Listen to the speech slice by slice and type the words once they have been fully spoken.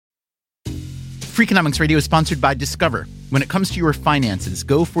Freakonomics Radio is sponsored by Discover. When it comes to your finances,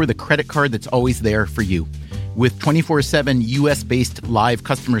 go for the credit card that's always there for you. With 24/7 U.S.-based live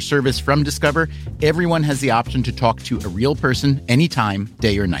customer service from Discover, everyone has the option to talk to a real person anytime,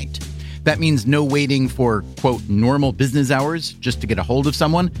 day or night. That means no waiting for, quote, normal business hours just to get a hold of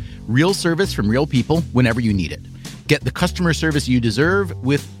someone. Real service from real people whenever you need it. Get the customer service you deserve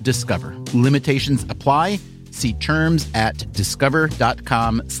with Discover. Limitations apply. See terms at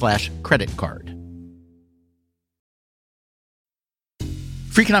discover.com/credit card.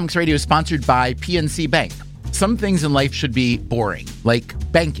 Freakonomics Radio is sponsored by PNC Bank. Some things in life should be boring, like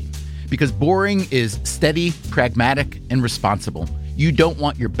banking, because boring is steady, pragmatic, and responsible. You don't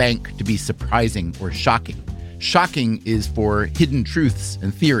want your bank to be surprising or shocking. Shocking is for hidden truths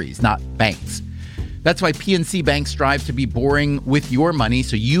and theories, not banks. That's why PNC Bank strives to be boring with your money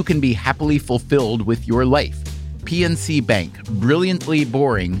so you can be happily fulfilled with your life. PNC Bank, brilliantly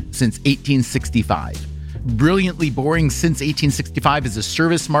boring since 1865. Brilliantly boring since 1865 is a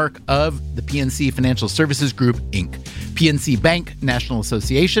service mark of the PNC Financial Services Group, Inc. PNC Bank, National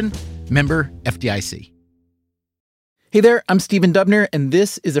Association, member FDIC. Hey there, I'm Stephen Dubner, and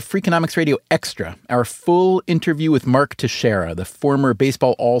this is a Freakonomics Radio Extra, our full interview with Mark Teixeira, the former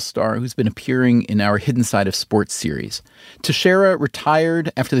baseball all-star who's been appearing in our Hidden Side of Sports series. Teixeira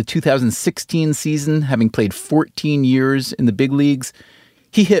retired after the 2016 season, having played 14 years in the big leagues.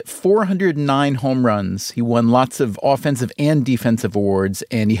 He hit 409 home runs. He won lots of offensive and defensive awards,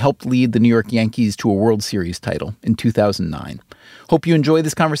 and he helped lead the New York Yankees to a World Series title in 2009. Hope you enjoy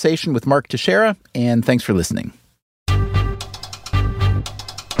this conversation with Mark Teixeira, and thanks for listening.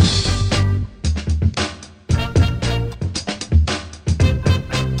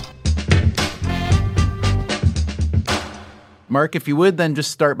 Mark, if you would, then just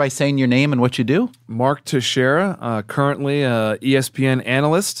start by saying your name and what you do. Mark Teixeira, currently an ESPN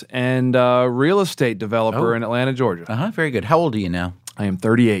analyst and real estate developer in Atlanta, Georgia. Very good. How old are you now? I am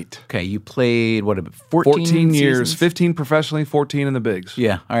 38. Okay, you played, what, about 14 years, seasons? 15 professionally, 14 in the bigs.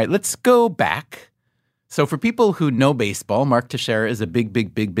 Yeah, all right, let's go back. So for people who know baseball, Mark Teixeira is a big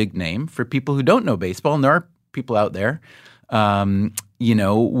name. For people who don't know baseball, and there are people out there,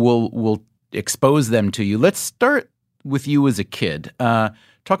 we'll expose them to you. Let's start with you as a kid. Talk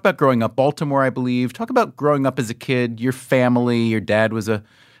about growing up, Baltimore, I believe. Talk about growing up as a kid, your family. Your dad was a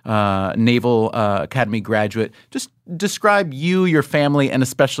Naval Academy graduate. Just describe you, your family, and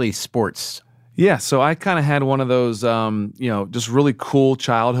especially sports. Yeah, so I kind of had one of those, just really cool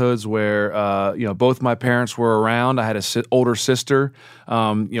childhoods where, both my parents were around. I had an older sister.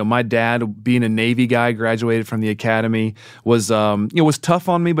 My dad, being a Navy guy, graduated from the academy, was tough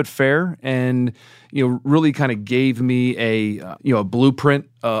on me but fair, and really kind of gave me a blueprint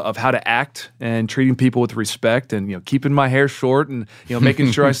of how to act and treating people with respect, and keeping my hair short, and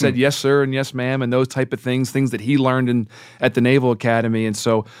making sure I said yes sir and yes ma'am and those type of things that he learned at the Naval Academy. And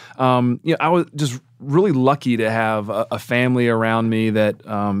so I was just really lucky to have a family around me that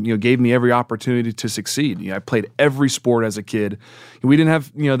gave me every opportunity to succeed. I played every sport as a kid. We didn't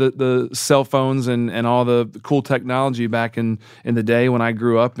have the cell phones and all the cool technology back in the day when I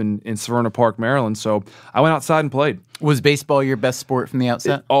grew up in Severna Park, Maryland. So I went outside and played. Was baseball your best sport from the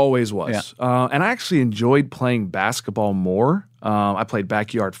outset? It always was. Yeah. And I actually enjoyed playing basketball more. I played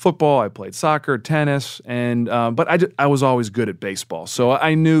backyard football, I played soccer, tennis, but I was always good at baseball. So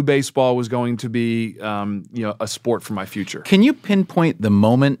I knew baseball was going to be a sport for my future. Can you pinpoint the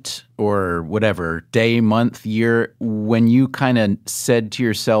moment or whatever, day, month, year, when you kind of said to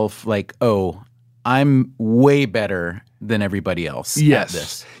yourself, like, oh, I'm way better than everybody else at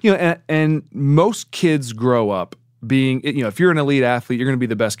this? And most kids grow up being, if you're an elite athlete, you're going to be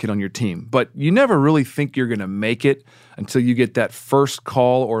the best kid on your team. But you never really think you're going to make it until you get that first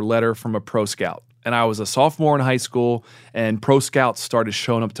call or letter from a pro scout. And I was a sophomore in high school, and pro scouts started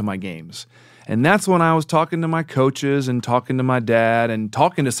showing up to my games. And that's when I was talking to my coaches and talking to my dad and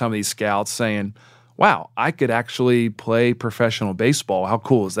talking to some of these scouts saying, wow, I could actually play professional baseball. How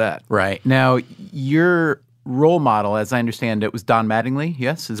cool is that? Right. Now, your role model, as I understand it, was Don Mattingly.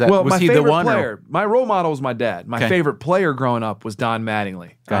 Yes, was he the one? Player, my role model was my dad. My favorite player growing up was Don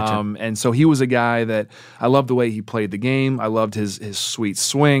Mattingly. Gotcha. And so he was a guy that I loved the way he played the game. I loved his sweet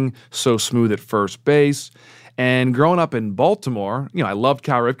swing, so smooth at first base. And growing up in Baltimore, I loved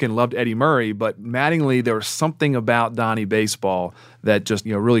Cal Ripken, loved Eddie Murray, but Mattingly, there was something about Donnie baseball that just,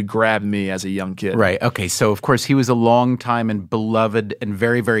 really grabbed me as a young kid. Right. Okay. So, of course, he was a long time and beloved and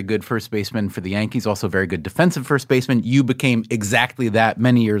very, very good first baseman for the Yankees, also very good defensive first baseman. You became exactly that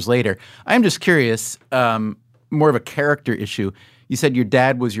many years later. I'm just curious, more of a character issue. You said your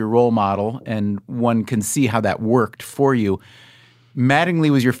dad was your role model, and one can see how that worked for you. Mattingly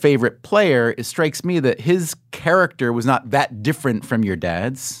was your favorite player, it strikes me that his character was not that different from your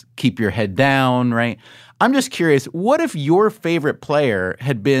dad's. Keep your head down, right? I'm just curious, what if your favorite player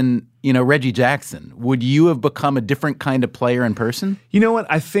had been, Reggie Jackson? Would you have become a different kind of player in person? You know what?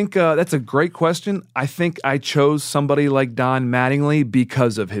 I think that's a great question. I think I chose somebody like Don Mattingly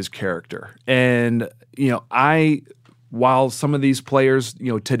because of his character. And, while some of these players,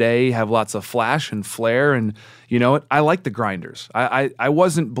 today have lots of flash and flair and, I like the grinders. I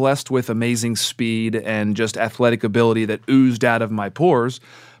wasn't blessed with amazing speed and just athletic ability that oozed out of my pores,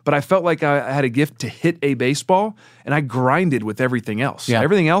 but I felt like I had a gift to hit a baseball, and I grinded with everything else. Yeah.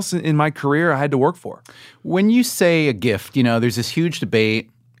 Everything else in my career I had to work for. When you say a gift, there's this huge debate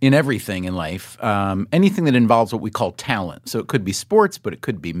in everything in life, anything that involves what we call talent. So it could be sports, but it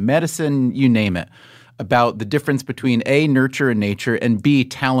could be medicine, you name it, about the difference between A, nurture and nature, and B,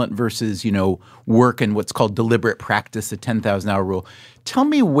 talent versus, work and what's called deliberate practice, the 10,000-hour rule. Tell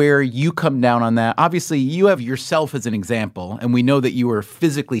me where you come down on that. Obviously, you have yourself as an example, and we know that you were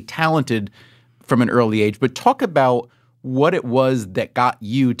physically talented from an early age, but talk about what it was that got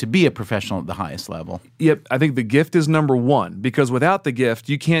you to be a professional at the highest level. Yep, I think the gift is number one, because without the gift,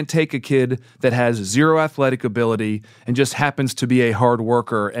 you can't take a kid that has zero athletic ability and just happens to be a hard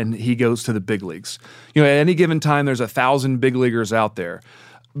worker and he goes to the big leagues. At any given time, there's 1,000 big leaguers out there,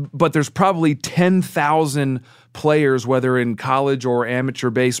 but there's probably 10,000 players, whether in college or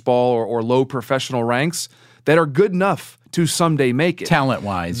amateur baseball or low professional ranks, that are good enough to someday make it.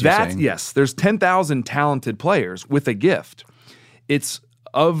 Talent-wise, you're saying? Yes, there's 10,000 talented players with a gift. It's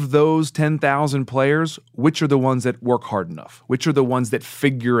of those 10,000 players, which are the ones that work hard enough? Which are the ones that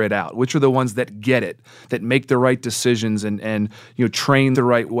figure it out? Which are the ones that get it, that make the right decisions and train the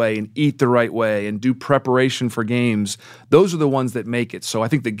right way and eat the right way and do preparation for games? Those are the ones that make it. So I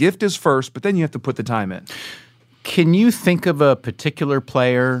think the gift is first, but then you have to put the time in. Can you think of a particular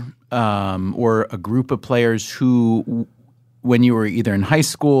player or a group of players who, when you were either in high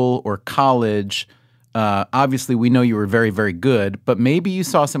school or college, obviously we know you were very, very good, but maybe you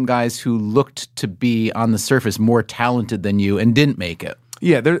saw some guys who looked to be on the surface more talented than you and didn't make it?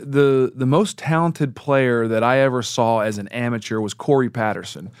 Yeah, the most talented player that I ever saw as an amateur was Corey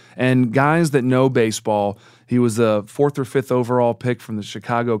Patterson. And guys that know baseball, he was the 4th or 5th overall pick from the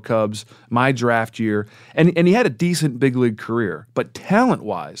Chicago Cubs, my draft year, and he had a decent big league career. But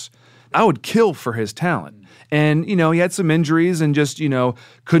talent-wise, I would kill for his talent. And, he had some injuries and just,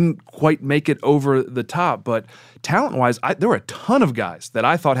 couldn't quite make it over the top. But talent-wise, there were a ton of guys that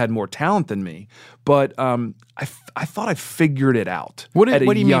I thought had more talent than me. But I thought I figured it out at a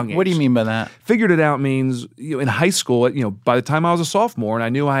young age. What do you mean by that? Figured it out means, in high school, by the time I was a sophomore and I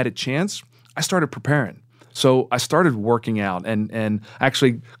knew I had a chance, I started preparing. So I started working out and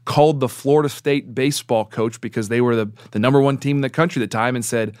actually called the Florida State baseball coach, because they were the number one team in the country at the time, and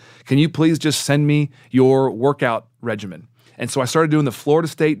said, can you please just send me your workout regimen? And so I started doing the Florida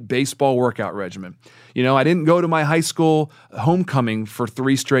State baseball workout regimen. I didn't go to my high school homecoming for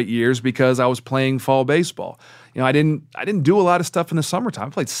 3 straight years because I was playing fall baseball. I didn't do a lot of stuff in the summertime. I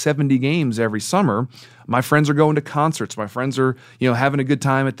played 70 games every summer. My friends are going to concerts. My friends are, having a good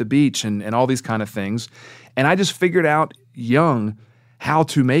time at the beach and all these kind of things. And I just figured out young how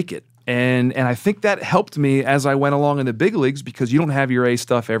to make it. And I think that helped me as I went along in the big leagues, because you don't have your A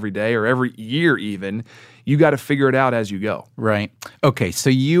stuff every day or every year even. You got to figure it out as you go. Right. Okay, so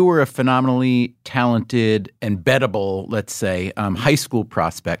you were a phenomenally talented and bettable, let's say, high school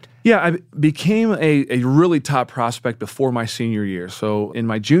prospect. Yeah, I became a really top prospect before my senior year. So in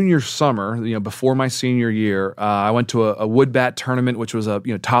my junior summer, before my senior year, I went to a wood bat tournament, which was all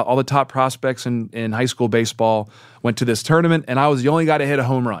the top prospects in high school baseball went to this tournament, and I was the only guy to hit a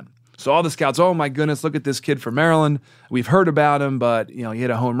home run. So all the scouts, oh my goodness, look at this kid from Maryland. We've heard about him, but he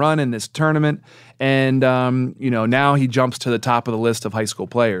hit a home run in this tournament, and now he jumps to the top of the list of high school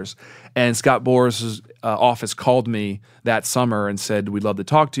players. And Scott Boras' office called me that summer and said, we'd love to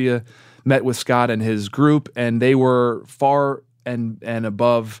talk to you. Met with Scott and his group, and they were far and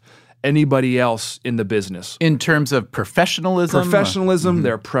above anybody else in the business. In terms of professionalism? Professionalism,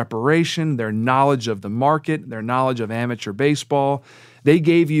 their preparation, their knowledge of the market, their knowledge of amateur baseball. They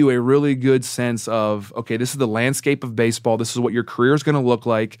gave you a really good sense of, okay, this is the landscape of baseball. This is what your career is going to look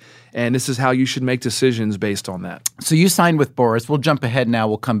like, and this is how you should make decisions based on that. So you signed with Boras. We'll jump ahead now.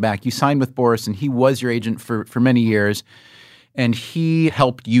 We'll come back. You signed with Boras, and he was your agent for many years, and he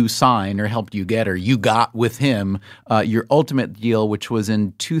helped you sign or helped you get, or you got with him your ultimate deal, which was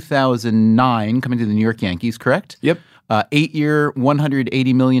in 2009, coming to the New York Yankees, correct? Yep. 8-year,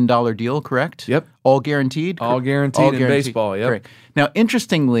 $180 million deal, correct? Yep. All guaranteed? All guaranteed in baseball, yep. Great. Now,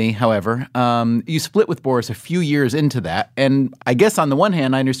 interestingly, however, you split with Boras a few years into that. And I guess on the one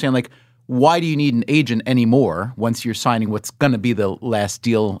hand, I understand, like, why do you need an agent anymore once you're signing what's going to be the last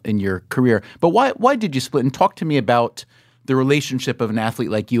deal in your career? But why did you split? And talk to me about the relationship of an athlete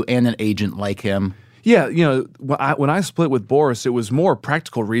like you and an agent like him. Yeah, when I split with Boras, it was more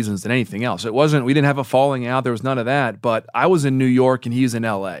practical reasons than anything else. We didn't have a falling out. There was none of that. But I was in New York and he's in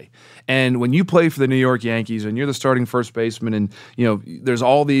L.A. And when you play for the New York Yankees and you're the starting first baseman and, there's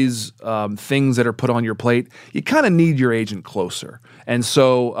all these things that are put on your plate, you kind of need your agent closer. And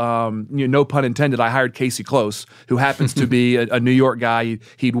so, no pun intended, I hired Casey Close, who happens to be a New York guy.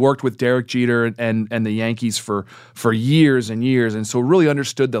 He'd worked with Derek Jeter and the Yankees for years and years, and so really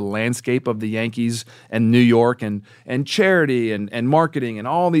understood the landscape of the Yankees and New York and charity and marketing and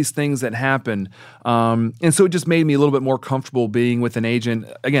all these things that happen. And so it just made me a little bit more comfortable being with an agent.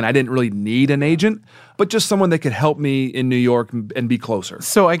 Again, I didn't really need an agent, but just someone that could help me in New York and be closer.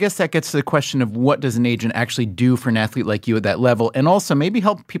 So I guess that gets to the question of what does an agent actually do for an athlete like you at that level, and also maybe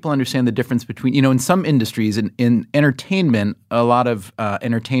help people understand the difference between, in some industries, in entertainment, a lot of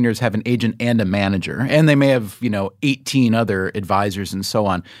entertainers have an agent and a manager, and they may have, 18 other advisors and so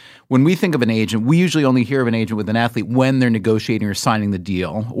on. When we think of an agent, we usually only hear of an agent with an athlete when they're negotiating or signing the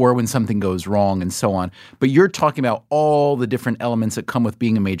deal or when something goes wrong and so on. But you're talking about all the different elements that come with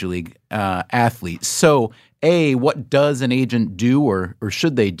being a major league athlete. So, A, what does an agent do or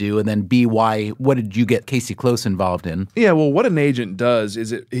should they do? And then B, what did you get Casey Close involved in? Yeah, well, what an agent does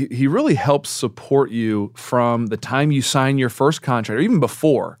is he really helps support you from the time you sign your first contract or even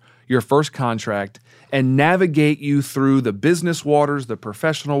before your first contract and navigate you through the business waters, the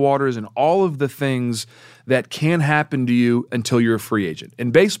professional waters, and all of the things that can happen to you until you're a free agent.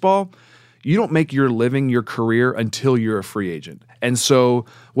 In baseball, you don't make your living, your career, until you're a free agent. And so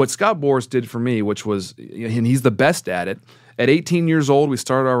what Scott Boras did for me, which was, and he's the best at it, at 18 years old, we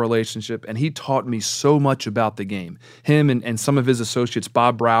started our relationship, and he taught me so much about the game. Him and some of his associates,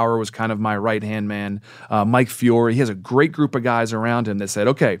 Bob Brower was kind of my right-hand man, Mike Fiore. He has a great group of guys around him that said,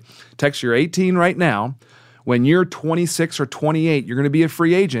 okay, Tex, you're 18 right now. When you're 26 or 28, you're going to be a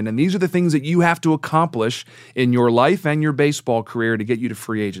free agent, and these are the things that you have to accomplish in your life and your baseball career to get you to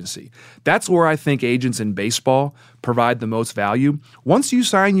free agency. That's where I think agents in baseball provide the most value. Once you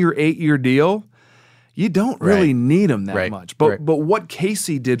sign your 8-year deal, you don't really need them that much. But what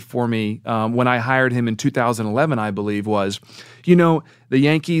Casey did for me when I hired him in 2011, I believe, was, the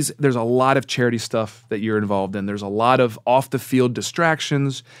Yankees, there's a lot of charity stuff that you're involved in. There's a lot of off-the-field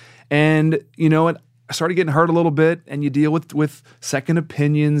distractions. And, I started getting hurt a little bit, and you deal with second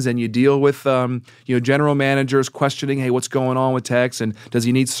opinions, and you deal with, general managers questioning, hey, what's going on with Tex, and does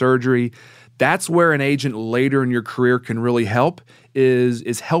he need surgery? That's where an agent later in your career can really help,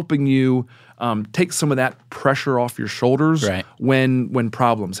 is helping you take some of that pressure off your shoulders when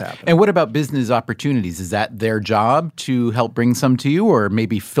problems happen. And what about business opportunities? Is that their job to help bring some to you or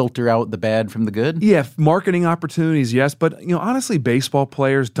maybe filter out the bad from the good? Yeah, marketing opportunities, yes. But, honestly, baseball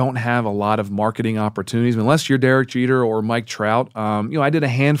players don't have a lot of marketing opportunities unless you're Derek Jeter or Mike Trout. I did a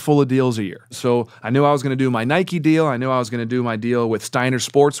handful of deals a year. So I knew I was going to do my Nike deal. I knew I was going to do my deal with Steiner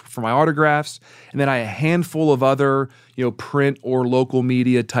Sports for my autographs. And then I had a handful of other, print or local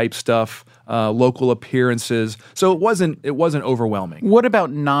media type stuff. Local appearances. So it wasn't overwhelming. What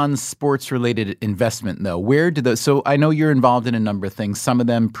about non-sports related investment though? Where did those? So I know you're involved in a number of things. Some of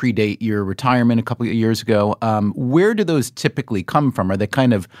them predate your retirement a couple of years ago. Where do those typically come from? Are they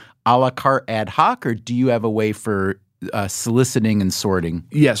kind of a la carte ad hoc, or do you have a way for soliciting and sorting?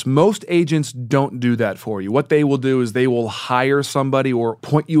 Yes, most agents don't do that for you. What they will do is they will hire somebody or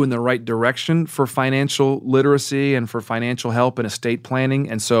point you in the right direction for financial literacy and for financial help and estate planning.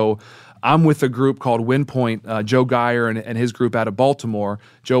 And so I'm with a group called WinPoint, Joe Geyer and his group out of Baltimore.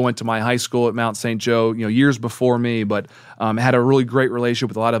 Joe went to my high school at Mount St. Joe, years before me, but had a really great relationship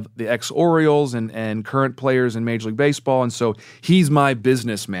with a lot of the ex-Orioles and current players in Major League Baseball. And so he's my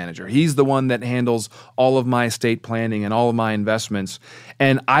business manager. He's the one that handles all of my estate planning and all of my investments.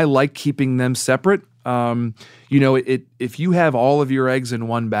 And I like keeping them separate. If you have all of your eggs in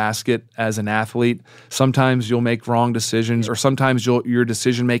one basket as an athlete, sometimes you'll make wrong decisions or sometimes your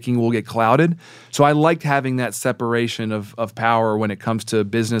decision-making will get clouded. So I liked having that separation of power when it comes to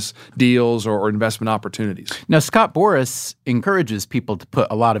business deals or investment opportunities. Now, Scott Boras encourages people to put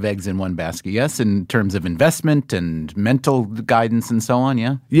a lot of eggs in one basket, yes, in terms of investment and mental guidance and so on,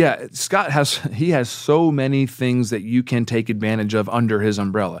 yeah? Yeah, Scott has so many things that you can take advantage of under his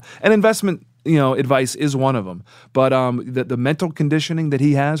umbrella. And investment advice is one of them. But the mental conditioning that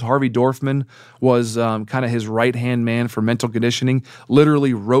he has, Harvey Dorfman was kind of his right-hand man for mental conditioning,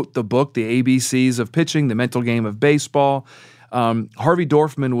 literally wrote the book, The ABCs of Pitching, The Mental Game of Baseball. Harvey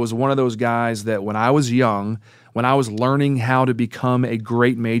Dorfman was one of those guys that when I was young, when I was learning how to become a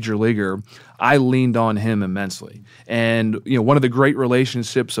great major leaguer, I leaned on him immensely. And one of the great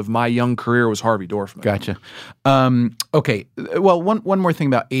relationships of my young career was Harvey Dorfman. Gotcha. Okay. Well, one more thing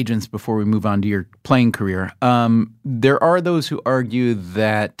about agents before we move on to your playing career. There are those who argue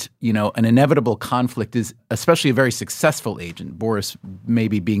that an inevitable conflict is, especially a very successful agent, Boras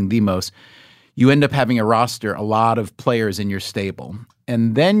maybe being the most. You end up having a roster, a lot of players in your stable.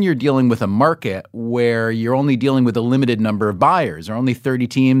 And then you're dealing with a market where you're only dealing with a limited number of buyers, or only 30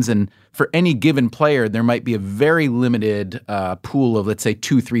 teams. And for any given player, there might be a very limited pool of, let's say,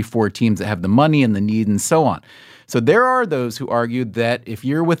 2, 3, 4 teams that have the money and the need and so on. So there are those who argue that if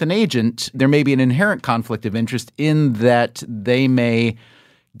you're with an agent, there may be an inherent conflict of interest in that they may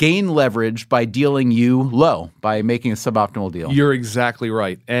gain leverage by dealing you low, by making a suboptimal deal. You're exactly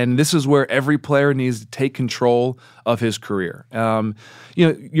right. And this is where every player needs to take control of his career.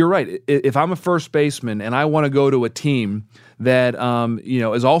 You're right. If I'm a first baseman and I want to go to a team that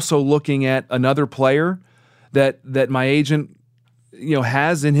is also looking at another player that my agent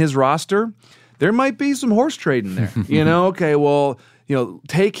has in his roster, there might be some horse trading there. Okay, well,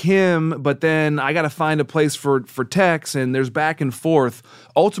 take him, but then I got to find a place for Tex, and there's back and forth.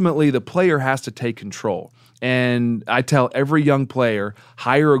 Ultimately, the player has to take control. And I tell every young player,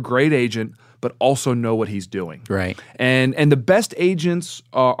 hire a great agent, but also know what he's doing. Right. And the best agents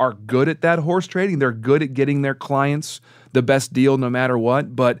are good at that horse trading. They're good at getting their clients the best deal no matter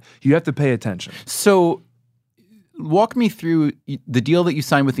what, but you have to pay attention. So walk me through the deal that you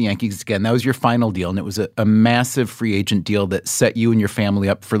signed with the Yankees. Again, that was your final deal, and it was a massive free agent deal that set you and your family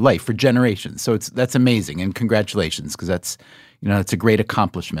up for life, for generations. So that's amazing, and congratulations, because that's a great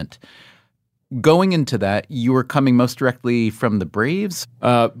accomplishment. Going into that, you were coming most directly from the Braves?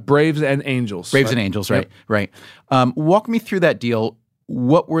 Braves and Angels. Braves and Angels, right. Yep. Right. Walk me through that deal.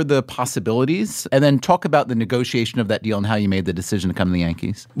 What were the possibilities? And then talk about the negotiation of that deal and how you made the decision to come to the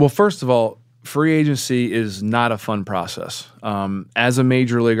Yankees. Well, first of all, free agency is not a fun process. As a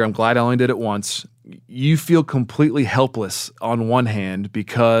major leaguer, I'm glad I only did it once. You feel completely helpless on one hand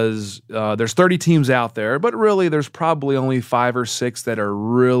because there's 30 teams out there, but really there's probably only 5 or 6 that are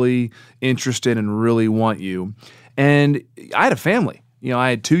really interested and really want you. And I had a family. I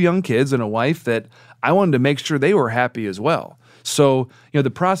had 2 young kids and a wife that I wanted to make sure they were happy as well. So, the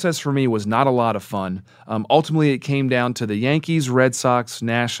process for me was not a lot of fun. Ultimately, it came down to the Yankees, Red Sox,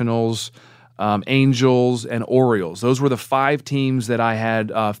 Nationals, Angels, and Orioles. Those were the 5 teams that I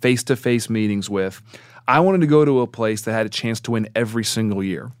had face-to-face meetings with. I wanted to go to a place that had a chance to win every single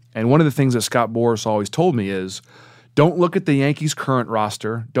year. And one of the things that Scott Boras always told me is, don't look at the Yankees' current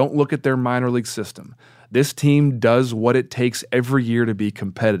roster. Don't look at their minor league system. This team does what it takes every year to be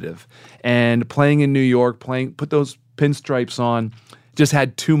competitive. And playing in New York, put those pinstripes on, just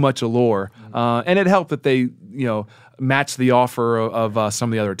had too much allure. And it helped that they, match the offer of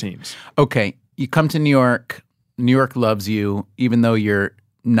some of the other teams. Okay, you come to New York. New York loves you, even though you're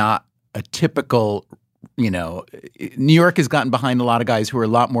not a typical, New York has gotten behind a lot of guys who are a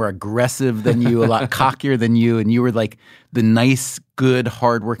lot more aggressive than you, a lot cockier than you, and you were like the nice, good,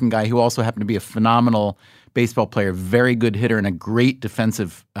 hardworking guy who also happened to be a phenomenal baseball player, very good hitter, and a great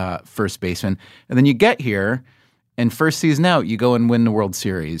defensive first baseman. And then you get here, and first season out, you go and win the World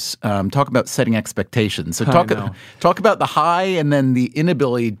Series. Talk about setting expectations. So talk about the high and then the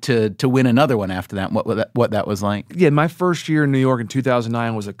inability to win another one after that. What that was like. Yeah, my first year in New York in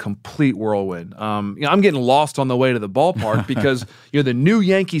 2009 was a complete whirlwind. I'm getting lost on the way to the ballpark because the new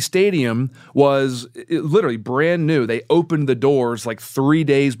Yankee Stadium was literally brand new. They opened the doors like 3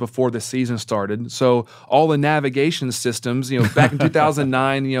 days before the season started. So all the navigation systems, back in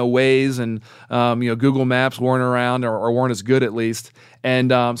 2009, Waze and Google Maps weren't around. Or weren't as good at least. And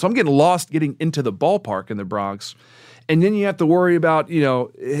so I'm getting lost getting into the ballpark in the Bronx. And then you have to worry about,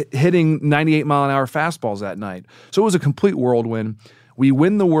 hitting 98-mile-an-hour fastballs that night. So it was a complete whirlwind. We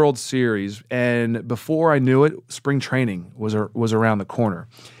win the World Series, and before I knew it, spring training was around the corner.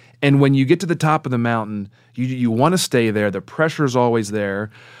 And when you get to the top of the mountain, you want to stay there. The pressure is always there.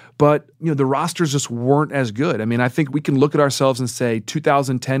 But, the rosters just weren't as good. I mean, I think we can look at ourselves and say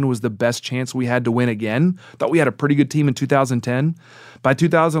 2010 was the best chance we had to win again. Thought we had a pretty good team in 2010. By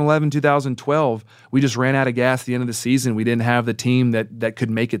 2011, 2012, we just ran out of gas at the end of the season. We didn't have the team that could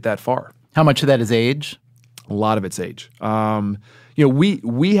make it that far. How much of that is age? A lot of it's age.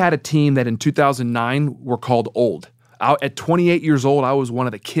 We had a team that in 2009 were called old. At 28 years old, I was one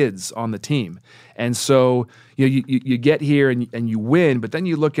of the kids on the team. And so you get here and you win, but then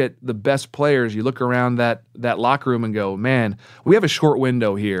you look at the best players, you look around that locker room and go, man, we have a short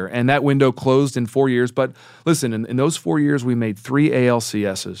window here. And that window closed in 4 years. But listen, in those 4 years, we made 3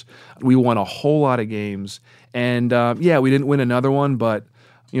 ALCSs. We won a whole lot of games. And we didn't win another one, but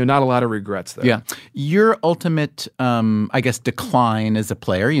not a lot of regrets there. Yeah. Your ultimate, decline as a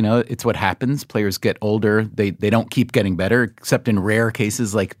player, it's what happens. Players get older. They don't keep getting better, except in rare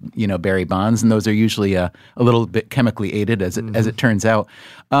cases like, Barry Bonds. And those are usually a little bit chemically aided as it turns out.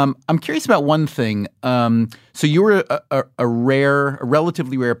 I'm curious about one thing. So you were a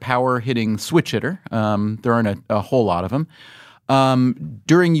relatively rare power hitting switch hitter. There aren't a whole lot of them.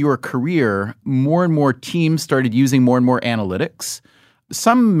 During your career, more and more teams started using more and more analytics.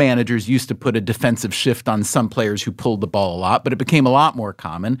 Some managers used to put a defensive shift on some players who pulled the ball a lot, but it became a lot more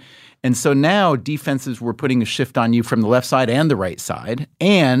common. And so now defenses were putting a shift on you from the left side and the right side,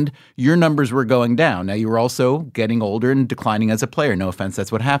 and your numbers were going down. Now, you were also getting older and declining as a player. No offense,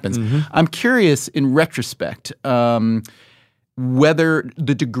 that's what happens. Mm-hmm. I'm curious, in retrospect, whether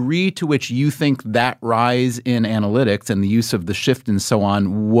the degree to which you think that rise in analytics and the use of the shift and so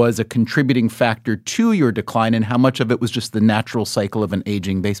on was a contributing factor to your decline, and how much of it was just the natural cycle of an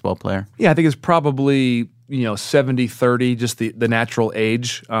aging baseball player? Yeah, I think it's probably 70-30, just the natural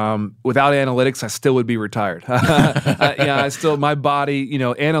age. Without analytics, I still would be retired. My body,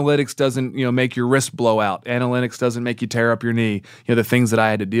 analytics doesn't, make your wrist blow out. Analytics doesn't make you tear up your knee, the things that I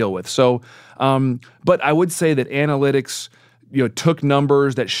had to deal with. So, but I would say that analytics took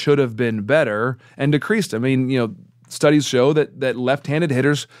numbers that should have been better and decreased. I mean, studies show that left-handed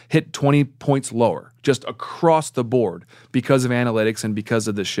hitters hit 20 points lower just across the board because of analytics and because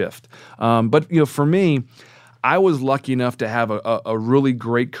of the shift. But for me, I was lucky enough to have a really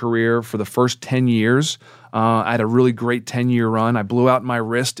great career for the first 10 years. I had a really great 10-year run. I blew out my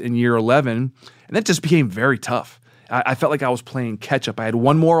wrist in year 11, and that just became very tough. I felt like I was playing catch-up. I had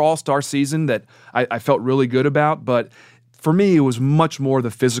one more All-Star season that I felt really good about, but for me, it was much more the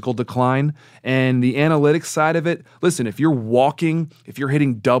physical decline and the analytics side of it. Listen, if you're walking, if you're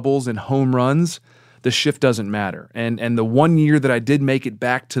hitting doubles and home runs, the shift doesn't matter. And the 1 year that I did make it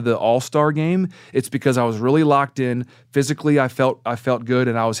back to the All-Star game, it's because I was really locked in. Physically, I felt good,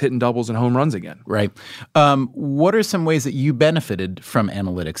 and I was hitting doubles and home runs again. Right. What are some ways that you benefited from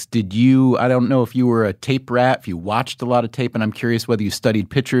analytics? I don't know if you were a tape rat, if you watched a lot of tape, and I'm curious whether you studied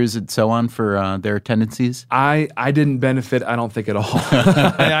pitchers and so on for their tendencies. I didn't benefit, I don't think, at all.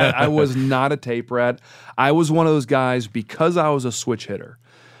 I was not a tape rat. I was one of those guys, because I was a switch hitter,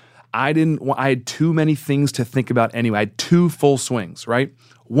 I had too many things to think about anyway. I had 2 full swings, right?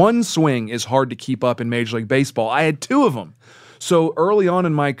 One swing is hard to keep up in Major League Baseball. I had 2 of them. So early on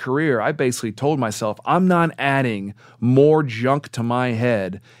in my career, I basically told myself, I'm not adding more junk to my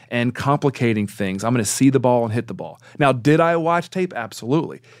head and complicating things. I'm going to see the ball and hit the ball. Now, did I watch tape?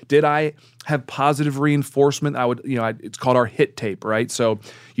 Absolutely. Did I have positive reinforcement? It's called our hit tape, right? So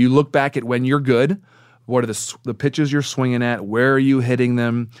you look back at when you're good. What are the pitches you're swinging at? Where are you hitting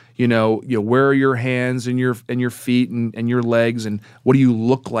them? Where are your hands and your feet and your legs, and what do you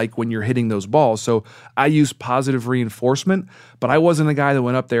look like when you're hitting those balls? So I use positive reinforcement, but I wasn't a guy that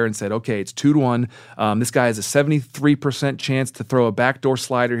went up there and said, okay, it's 2-1. This guy has a 73% chance to throw a backdoor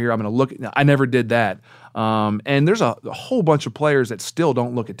slider here. I'm going to look. I never did that. And there's a whole bunch of players that still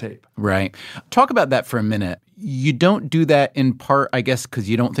don't look at tape. Right. Talk about that for a minute. You don't do that in part, I guess, because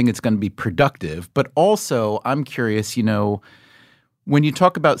you don't think it's going to be productive. But also, I'm curious, when you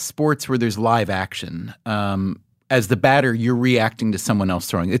talk about sports where there's live action, as the batter, you're reacting to someone else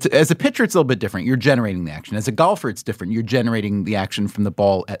throwing. As a pitcher, it's a little bit different. You're generating the action. As a golfer, it's different. You're generating the action from the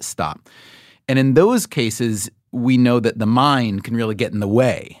ball at stop. And in those cases, we know that the mind can really get in the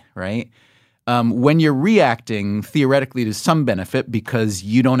way, right? When you're reacting, theoretically, there's some benefit because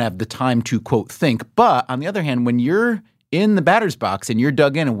you don't have the time to, quote, think. But on the other hand, when you're in the batter's box and you're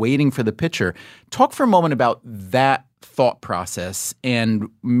dug in and waiting for the pitcher, talk for a moment about that thought process and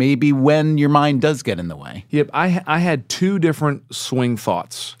maybe when your mind does get in the way. Yep, I had 2 different swing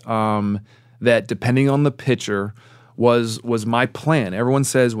thoughts that, depending on the pitcher, was my plan. Everyone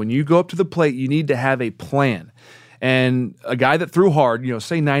says when you go up to the plate, you need to have a plan. And a guy that threw hard,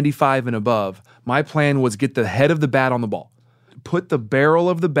 say 95 and above, my plan was get the head of the bat on the ball. Put the barrel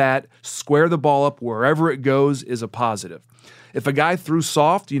of the bat, square the ball up wherever it goes is a positive. If a guy threw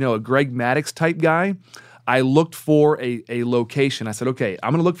soft, a Greg Maddux type guy, I looked for a location. I said, okay,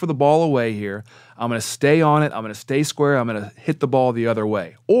 I'm going to look for the ball away here. I'm going to stay on it. I'm going to stay square. I'm going to hit the ball the other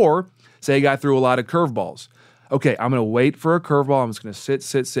way. Or say a guy threw a lot of curveballs. okay, I'm going to wait for a curveball. I'm just going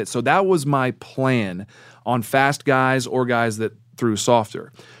to sit. So that was my plan on fast guys or guys that threw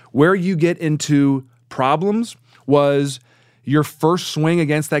softer. Where you get into problems was your first swing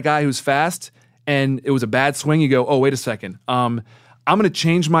against that guy who's fast and it was a bad swing. You go, oh, wait a second. I'm going to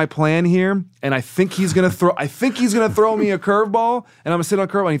change my plan here, and I think he's going to throw me a curveball, and I'm going to sit on a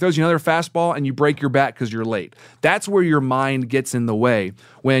curveball, and he throws you another fastball, and you break your bat because you're late. That's where your mind gets in the way.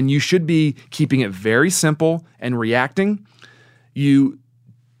 When you should be keeping it very simple and reacting, you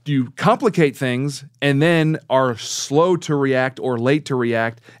complicate things and then are slow to react or late to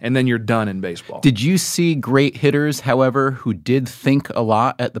react, and then you're done in baseball. Did you see great hitters, however, who did think a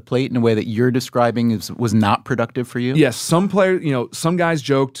lot at the plate in a way that you're describing was not productive for you? Yes, some players, some guys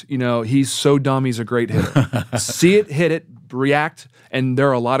joked, he's so dumb, he's a great hitter. See it, hit it, react, and there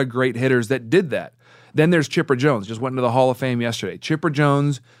are a lot of great hitters that did that. Then there's Chipper Jones, just went into the Hall of Fame yesterday. Chipper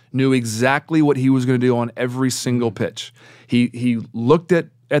Jones knew exactly what he was going to do on every single pitch. He looked at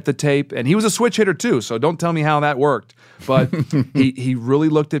the tape, and he was a switch hitter too, so don't tell me how that worked. But he really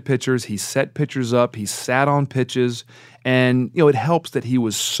looked at pitchers, he set pitchers up, he sat on pitches, and it helps that he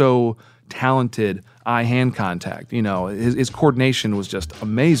was so talented eye-hand contact. His coordination was just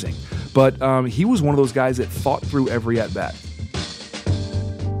amazing. But he was one of those guys that fought through every at-bat.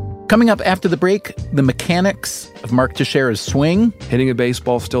 Coming up after the break, the mechanics of Mark Teixeira's swing. Hitting a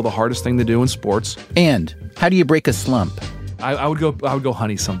baseball is still the hardest thing to do in sports. And how do you break a slump? I would go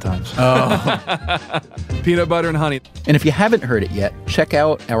honey sometimes. Oh. Peanut butter and honey. And if you haven't heard it yet, check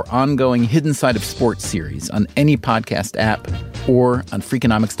out our ongoing Hidden Side of Sports series on any podcast app or on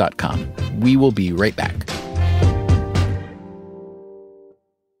Freakonomics.com. We will be right back.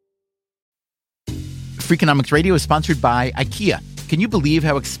 Freakonomics Radio is sponsored by IKEA. Can you believe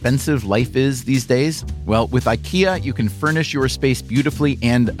how expensive life is these days? Well, with IKEA, you can furnish your space beautifully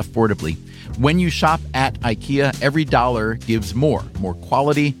and affordably. When you shop at IKEA, every dollar gives more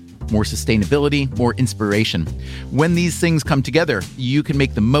quality, more sustainability, more inspiration. When these things come together, you can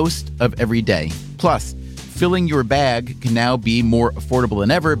make the most of every day. Plus, filling your bag can now be more affordable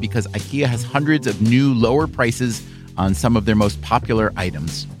than ever because IKEA has hundreds of new lower prices on some of their most popular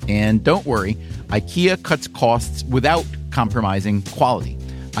items. And don't worry, IKEA cuts costs without compromising quality.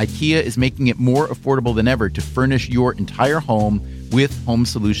 IKEA is making it more affordable than ever to furnish your entire home with home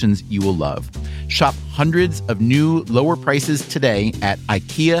solutions you will love. Shop hundreds of new lower prices today at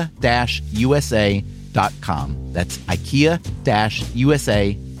IKEA-USA.com. That's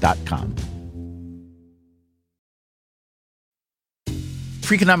IKEA-USA.com.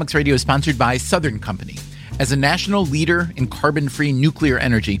 Freakonomics Radio is sponsored by Southern Company. As a national leader in carbon-free nuclear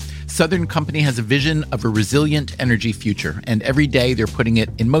energy, Southern Company has a vision of a resilient energy future, and every day they're putting it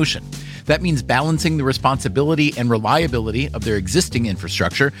in motion. That means balancing the responsibility and reliability of their existing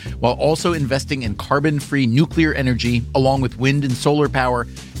infrastructure while also investing in carbon-free nuclear energy along with wind and solar power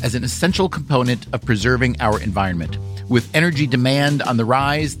as an essential component of preserving our environment. With energy demand on the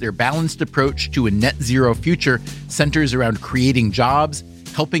rise, their balanced approach to a net zero future centers around creating jobs,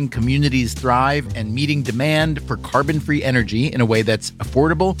 helping communities thrive, and meeting demand for carbon-free energy in a way that's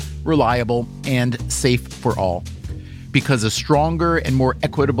affordable, reliable, and safe for all. Because a stronger and more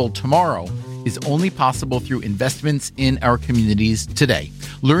equitable tomorrow is only possible through investments in our communities today.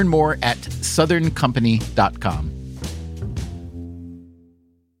 Learn more at southerncompany.com.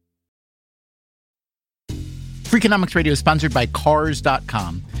 Freakonomics Radio is sponsored by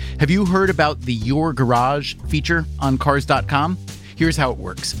Cars.com. Have you heard about the Your Garage feature on Cars.com? Here's how it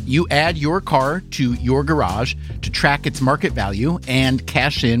works. You add your car to your garage to track its market value and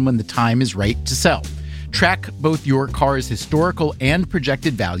cash in when the time is right to sell. Track both your car's historical and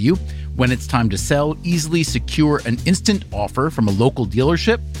projected value. When it's time to sell, easily secure an instant offer from a local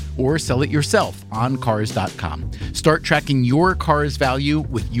dealership or sell it yourself on Cars.com. Start tracking your car's value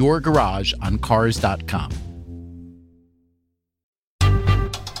with your garage on Cars.com.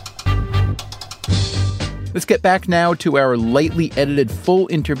 Let's get back now to our lightly edited full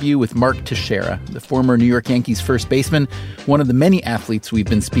interview with Mark Teixeira, the former New York Yankees first baseman, one of the many athletes we've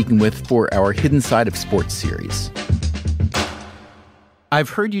been speaking with for our Hidden Side of Sports series.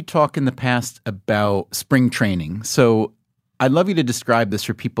 I've heard you talk in the past about spring training, so I'd love you to describe this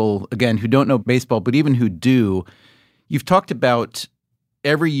for people, again, who don't know baseball, but even who do. You've talked about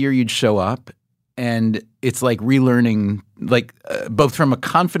every year you'd show up, and it's like relearning, both from a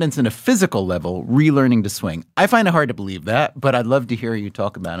confidence and a physical level, relearning to swing. I find it hard to believe that, but I'd love to hear you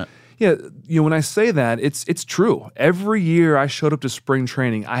talk about it. Yeah, when I say that, it's true. Every year I showed up to spring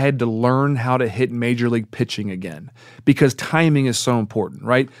training, I had to learn how to hit major league pitching again because timing is so important,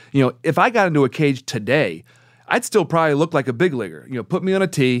 right? If I got into a cage today, I'd still probably look like a big leaguer. Put me on a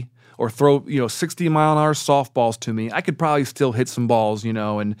tee or throw 60-mile-an-hour softballs to me, I could probably still hit some balls,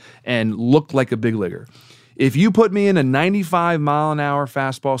 and look like a big leaguer. If you put me in a 95-mile-an-hour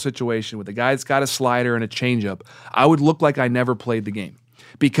fastball situation with a guy that's got a slider and a changeup, I would look like I never played the game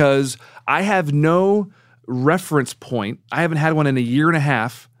because I have no reference point. I haven't had one in a year and a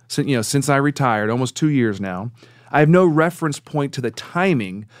half since I retired, almost 2 years now. I have no reference point to the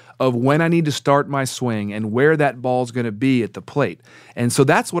timing of when I need to start my swing and where that ball's going to be at the plate. And so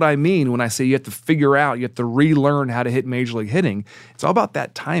that's what I mean when I say you have to figure out, you have to relearn how to hit Major League hitting. It's all about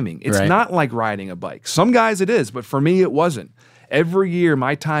that timing. It's not like riding a bike. Some guys it is, but for me it wasn't. Every year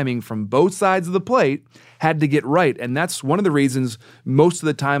my timing from both sides of the plate had to get right. And that's one of the reasons most of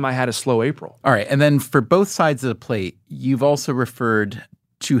the time I had a slow April. All right. And then for both sides of the plate, you've also referred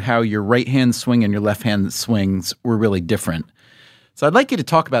to how your right-hand swing and your left-hand swings were really different. So I'd like you to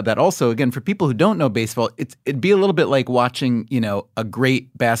talk about that also. Again, for people who don't know baseball, it'd be a little bit like watching, a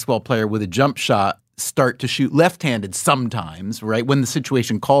great basketball player with a jump shot start to shoot left-handed sometimes, right, when the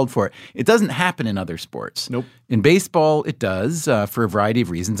situation called for it. It doesn't happen in other sports. Nope. In baseball, it does for a variety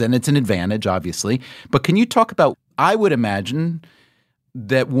of reasons, and it's an advantage, obviously. But can you talk about, I would imagine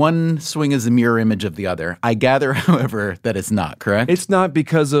that one swing is a mirror image of the other. I gather, however, that it's not, correct? It's not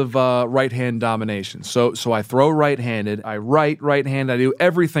because of right-hand domination. So I throw right-handed, I write right-handed, I do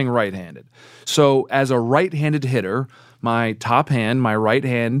everything right-handed. So as a right-handed hitter, my top hand, my right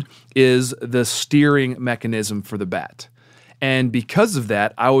hand, is the steering mechanism for the bat. And because of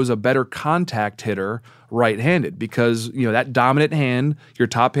that, I was a better contact hitter right-handed because, that dominant hand, your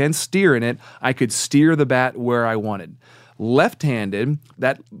top hand steering it, I could steer the bat where I wanted. Left-handed,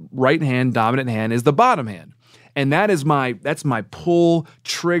 that right hand, dominant hand, is the bottom hand. And that's my pull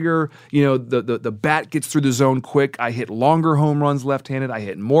trigger. The bat gets through the zone quick. I hit longer home runs left-handed. I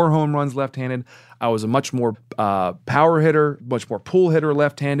hit more home runs left-handed. I was a much more power hitter, much more pull hitter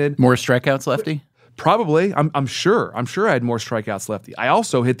left-handed. More strikeouts lefty? Probably. I'm sure. I'm sure I had more strikeouts lefty. I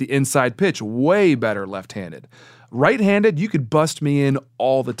also hit the inside pitch way better left-handed. Right-handed, you could bust me in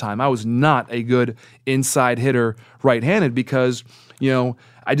all the time. I was not a good inside hitter right-handed because,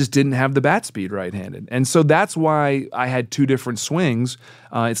 I just didn't have the bat speed right-handed. And so that's why I had two different swings.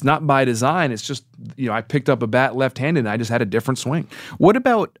 It's not by design. It's just, I picked up a bat left-handed and I just had a different swing. What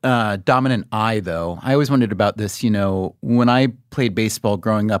about dominant eye, though? I always wondered about this. When I played baseball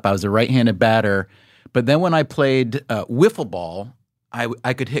growing up, I was a right-handed batter. But then when I played wiffle ball,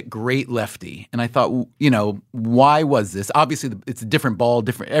 I could hit great lefty. And I thought, why was this? Obviously, it's a different ball,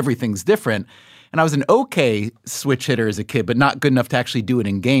 everything's different. And I was an okay switch hitter as a kid, but not good enough to actually do it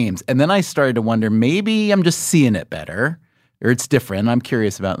in games. And then I started to wonder, maybe I'm just seeing it better, or it's different. I'm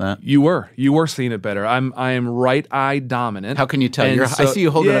curious about that. You were seeing it better. I am right eye dominant. How can you tell? I see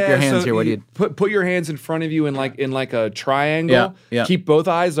you holding up your hands here. What do you put your hands in front of you in like a triangle? Yeah. Keep both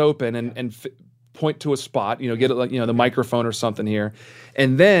eyes open and point to a spot, get it like, the microphone or something here,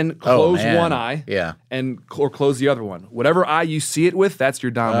 and then close one eye or close the other one. Whatever eye you see it with, that's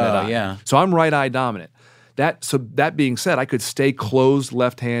your dominant eye. Yeah. So I'm right eye dominant. That being said, I could stay closed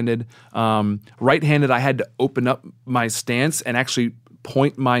left-handed. Right-handed, I had to open up my stance and actually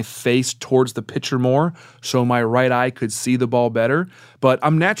point my face towards the pitcher more so my right eye could see the ball better. But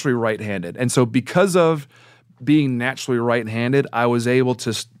I'm naturally right-handed. And so because of being naturally right-handed, I was able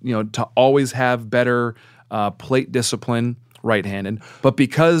to always have better plate discipline right-handed. But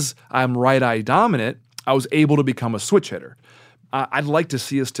because I'm right-eye dominant, I was able to become a switch hitter. I'd like to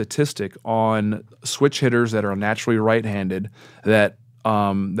see a statistic on switch hitters that are naturally right-handed that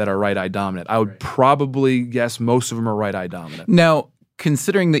are right-eye dominant. I would probably guess most of them are right-eye dominant. Now,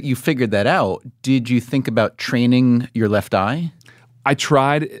 considering that you figured that out, did you think about training your left eye? I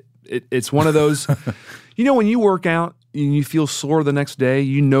tried. It's one of those... when you work out and you feel sore the next day,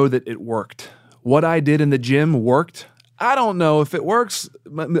 you know that it worked. What I did in the gym worked. I don't know if it works.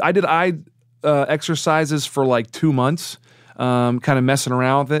 I did eye exercises for like 2 months, kind of messing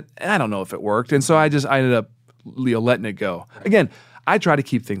around with it. I don't know if it worked. And so I ended up letting it go. Again, I try to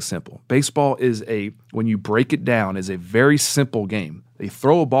keep things simple. Baseball when you break it down, is a very simple game. They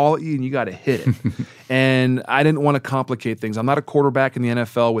throw a ball at you and you got to hit it. And I didn't want to complicate things. I'm not a quarterback in the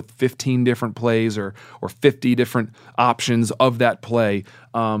NFL with 15 different plays or 50 different options of that play.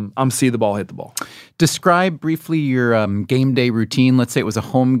 I'm see the ball, hit the ball. Describe briefly your game day routine. Let's say it was a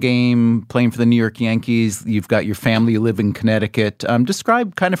home game playing for the New York Yankees. You've got your family, you live in Connecticut.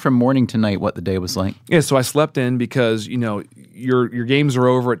 Describe kind of from morning to night what the day was like. Yeah, so I slept in because, your games are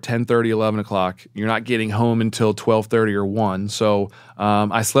over at 10:30, 11 o'clock. You're not getting home until 12:30 or 1. So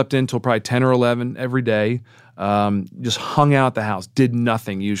I slept in until probably 10 or 11 every day. Just hung out at the house, did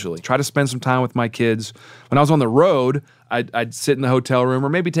nothing usually. Try to spend some time with my kids. When I was on the road, I'd sit in the hotel room or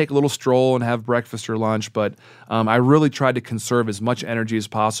maybe take a little stroll and have breakfast or lunch. But I really tried to conserve as much energy as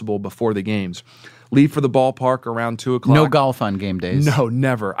possible before the games. Leave for the ballpark around 2 o'clock. No golf on game days? No,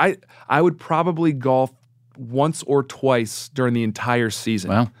 never. I would probably golf once or twice during the entire season.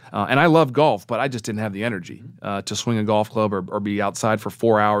 Wow. And I love golf, but I just didn't have the energy to swing a golf club or be outside for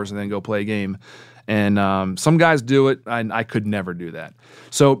 4 hours and then go play a game. And some guys do it. I could never do that.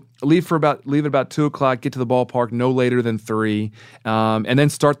 So leave at about 2 o'clock, get to the ballpark no later than 3, and then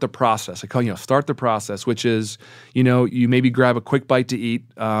start the process. I call start the process, which is you maybe grab a quick bite to eat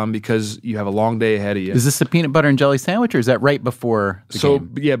because you have a long day ahead of you. Is this a peanut butter and jelly sandwich, or is that right before the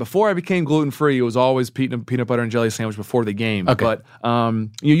game? Yeah, before I became gluten free, it was always peanut butter and jelly sandwich before the game. Okay. But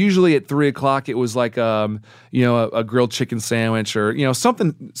usually at 3 o'clock it was like a grilled chicken sandwich or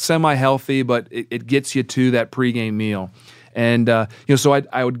something semi healthy, but it gets you to that pregame meal. And so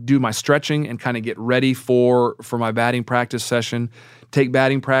I would do my stretching and kind of get ready for my batting practice session. Take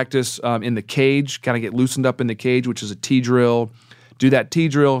batting practice in the cage, kind of get loosened up in the cage, which is a T drill. Do that T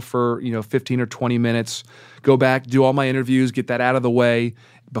drill for 15 or 20 minutes. Go back, do all my interviews, get that out of the way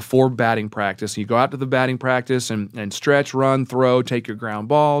before batting practice. You go out to the batting practice and stretch, run, throw, take your ground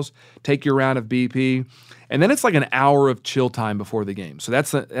balls, take your round of BP. And then it's like an hour of chill time before the game. So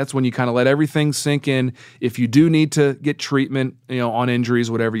that's when you kind of let everything sink in. If you do need to get treatment, on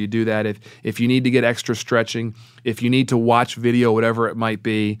injuries, whatever, you do that. If you need to get extra stretching, if you need to watch video, whatever it might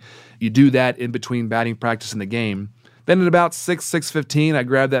be, you do that in between batting practice and the game. Then at about 6:15, I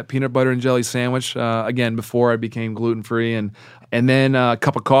grabbed that peanut butter and jelly sandwich, again, before I became gluten-free, and then a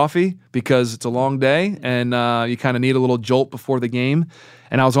cup of coffee because it's a long day and you kind of need a little jolt before the game.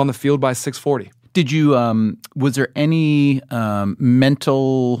 And I was on the field by 6:40. Did you? Was there any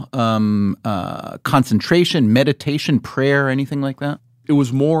mental concentration, meditation, prayer, anything like that? It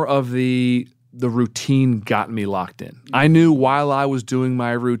was more of the routine got me locked in. I knew while I was doing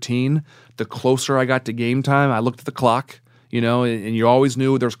my routine, the closer I got to game time, I looked at the clock, and you always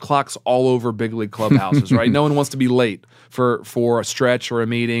knew there's clocks all over big league clubhouses, right? No one wants to be late for a stretch or a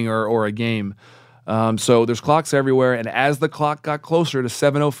meeting or a game. So there's clocks everywhere, and as the clock got closer to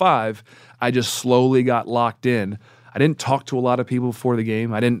 7:05, I just slowly got locked in. I didn't talk to a lot of people before the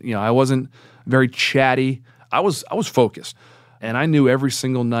game. I wasn't very chatty. I was focused. And I knew every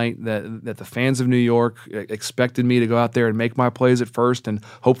single night that the fans of New York expected me to go out there and make my plays at first and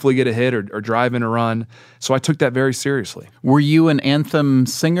hopefully get a hit or drive in a run. So I took that very seriously. Were you an anthem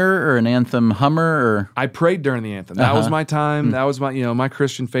singer or an anthem hummer? Or I prayed during the anthem. That was my time. That was my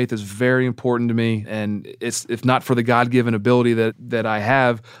Christian faith is very important to me. And if not for the God-given ability that I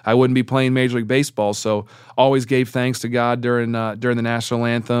have, I wouldn't be playing Major League Baseball. So always gave thanks to God during the national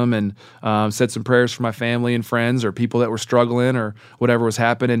anthem and said some prayers for my family and friends or people that were struggling or whatever was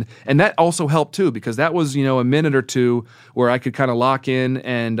happening. And that also helped too, because that was, a minute or two where I could kind of lock in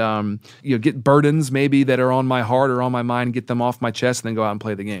and, get burdens maybe that are on my heart or on my mind, get them off my chest and then go out and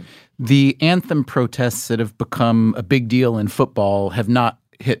play the game. The anthem protests that have become a big deal in football have not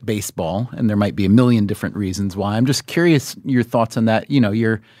hit baseball, and there might be a million different reasons why. I'm just curious your thoughts on that.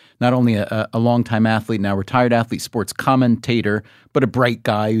 You're not only a longtime athlete, now retired athlete, sports commentator, but a bright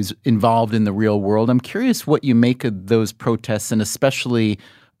guy who's involved in the real world. I'm curious what you make of those protests and especially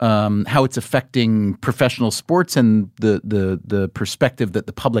how it's affecting professional sports and the perspective that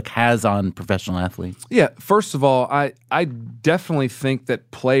the public has on professional athletes. Yeah, first of all, I definitely think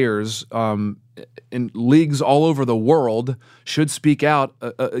that players in leagues all over the world should speak out,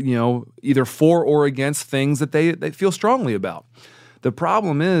 either for or against things that they feel strongly about. The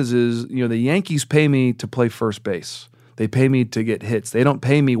problem is the Yankees pay me to play first base. They pay me to get hits. They don't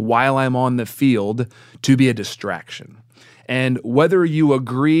pay me while I'm on the field to be a distraction. And whether you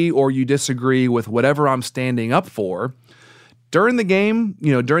agree or you disagree with whatever I'm standing up for, during the game,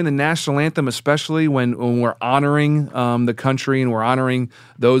 during the national anthem, especially when we're honoring the country and we're honoring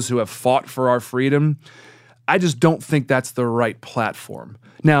those who have fought for our freedom, I just don't think that's the right platform.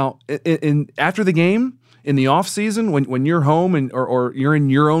 Now, after the game, in the off season, when you're home or you're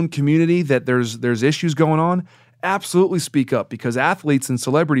in your own community that there's issues going on, absolutely speak up, because athletes and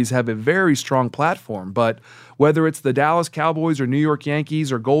celebrities have a very strong platform. But whether it's the Dallas Cowboys or New York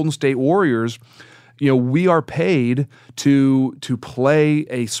Yankees or Golden State Warriors, we are paid to play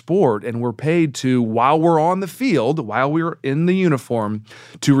a sport, and we're paid to, while we're on the field, while we're in the uniform,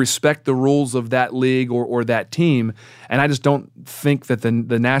 to respect the rules of that league or that team. And I just don't think that the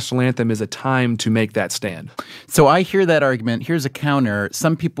national anthem is a time to make that stand. So I hear that argument. Here's a counter.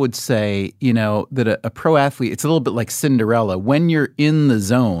 Some people would say, that a pro athlete, it's a little bit like Cinderella. When you're in the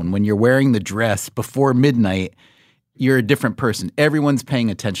zone, when you're wearing the dress before midnight, You're a different person. Everyone's paying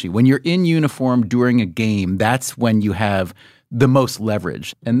attention. When you're in uniform during a game, that's when you have the most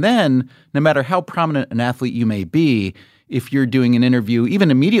leverage. And then, no matter how prominent an athlete you may be, if you're doing an interview even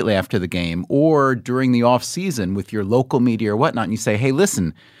immediately after the game or during the off season with your local media or whatnot, and you say, hey,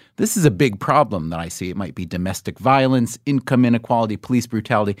 listen, this is a big problem that I see. It might be domestic violence, income inequality, police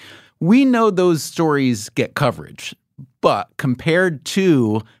brutality. We know those stories get coverage. But compared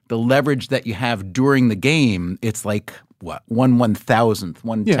to the leverage that you have during the game, it's like, what, 1/1000th,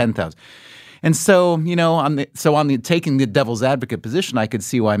 1/10,000th. And so, on the taking the devil's advocate position, I could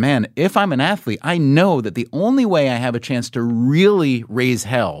see why, man, if I'm an athlete, I know that the only way I have a chance to really raise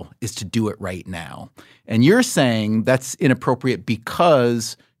hell is to do it right now. And you're saying that's inappropriate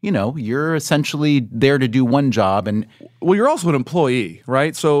because, you're essentially there to do one job. And well, you're also an employee,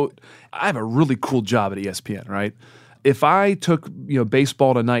 right? So I have a really cool job at ESPN, right? If I took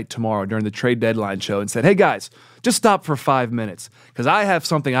Baseball Tonight tomorrow during the trade deadline show and said, hey guys, just stop for 5 minutes because I have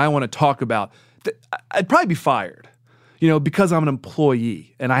something I want to talk about, I'd probably be fired, because I'm an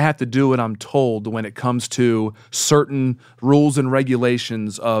employee and I have to do what I'm told when it comes to certain rules and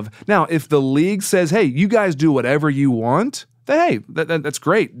regulations of. Now, if the league says, hey, you guys do whatever you want, then hey, that's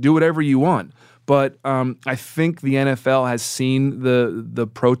great. Do whatever you want. But I think the NFL has seen the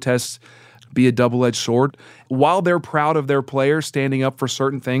protests be a double-edged sword. While they're proud of their players standing up for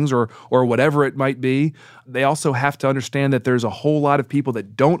certain things or whatever it might be, they also have to understand that there's a whole lot of people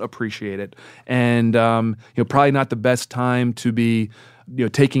that don't appreciate it. And probably not the best time to be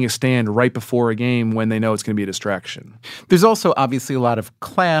taking a stand right before a game when they know it's going to be a distraction. There's also obviously a lot of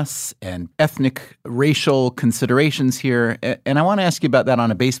class and ethnic, racial considerations here. And I want to ask you about that on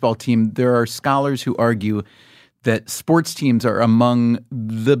a baseball team. There are scholars who argue that sports teams are among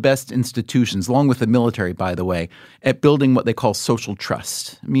the best institutions, along with the military, by the way, at building what they call social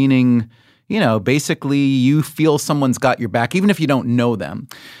trust, meaning, basically you feel someone's got your back, even if you don't know them.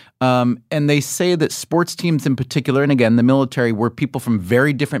 And they say that sports teams in particular, and again, the military, where people from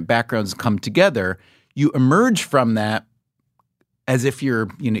very different backgrounds come together, you emerge from that as if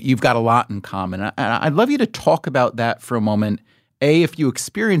you've got a lot in common. I'd love you to talk about that for a moment. A, if you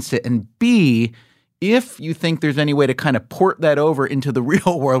experienced it, and B, if you think there's any way to kind of port that over into the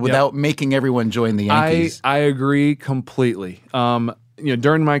real world without making everyone join the Yankees. I agree completely.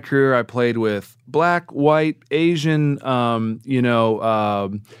 During my career, I played with black, white, Asian,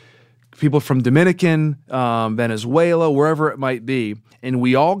 people from Dominican, Venezuela, wherever it might be. And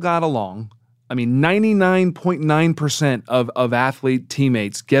we all got along. 99.9% of athlete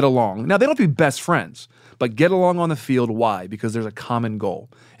teammates get along. Now, they don't have to be best friends, but get along on the field. Why? Because there's a common goal.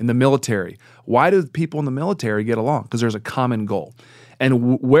 In the military, why do people in the military get along? Because there's a common goal.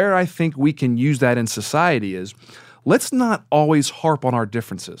 And where I think we can use that in society is, let's not always harp on our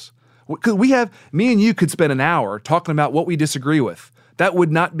differences. Because me and you could spend an hour talking about what we disagree with. That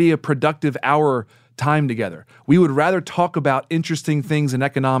would not be a productive hour time together. We would rather talk about interesting things in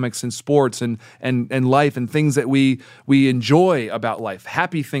economics and sports and life and things that we enjoy about life,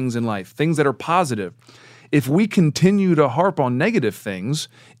 happy things in life, things that are positive. If we continue to harp on negative things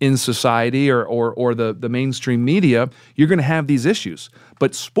in society or the mainstream media, you're going to have these issues.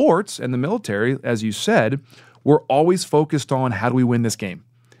 But sports and the military, as you said, we're always focused on how do we win this game?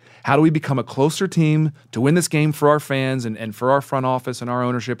 How do we become a closer team to win this game for our fans and for our front office and our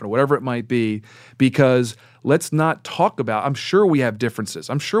ownership or whatever it might be? Because let's not talk about, I'm sure we have differences.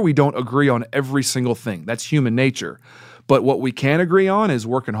 I'm sure we don't agree on every single thing. That's human nature. But what we can agree on is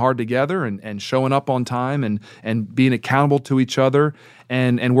working hard together and showing up on time and being accountable to each other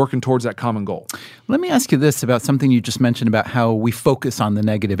and working towards that common goal. Let me ask you this about something you just mentioned about how we focus on the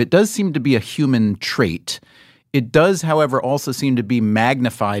negative. It does seem to be a human trait. It does, however, also seem to be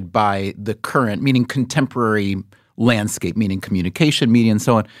magnified by the current, meaning contemporary landscape, meaning communication, media, and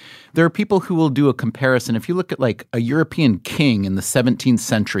so on. There are people who will do a comparison. If you look at like a European king in the 17th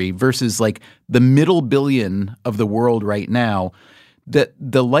century versus like the middle billion of the world right now, that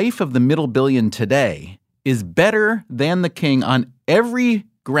the life of the middle billion today is better than the king on every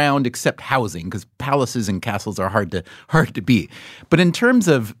ground except housing, because palaces and castles are hard to beat. But in terms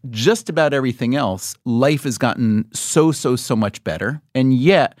of just about everything else, life has gotten so much better. And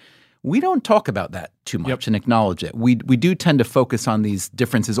yet we don't talk about that too much and acknowledge it. We do tend to focus on these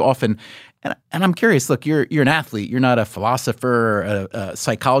differences often. And I'm curious, look, you're an athlete. You're not a philosopher or a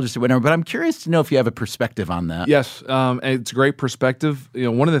psychologist or whatever, but I'm curious to know if you have a perspective on that. Yes, it's a great perspective.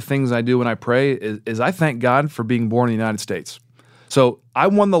 One of the things I do when I pray is I thank God for being born in the United States. So I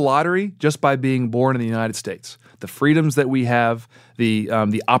won the lottery just by being born in the United States. The freedoms that we have, the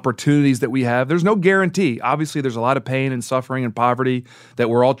opportunities that we have. There's no guarantee. Obviously, there's a lot of pain and suffering and poverty that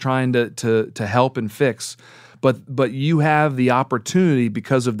we're all trying to help and fix. but you have the opportunity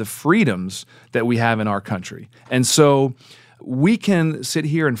because of the freedoms that we have in our country. And so we can sit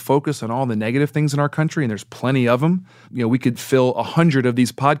here and focus on all the negative things in our country, and there's plenty of them. We could fill 100 of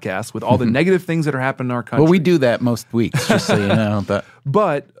these podcasts with all the negative things that are happening in our country. Well, we do that most weeks, just so you know.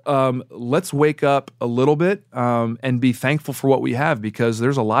 But let's wake up a little bit and be thankful for what we have, because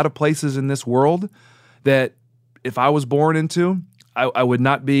there's a lot of places in this world that if I was born into, I would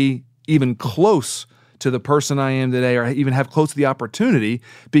not be even close to the person I am today, or even have close to the opportunity,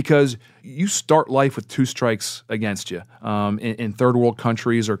 because you start life with 2 strikes against you in third world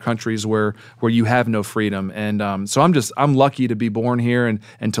countries or countries where you have no freedom. And so I'm lucky to be born here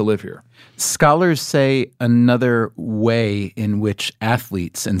and to live here. Scholars say another way in which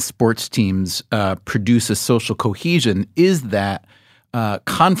athletes and sports teams produce a social cohesion is that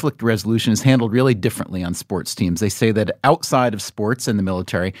conflict resolution is handled really differently on sports teams. They say that outside of sports and the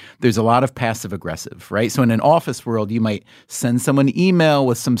military, there's a lot of passive aggressive, right? So in an office world, you might send someone an email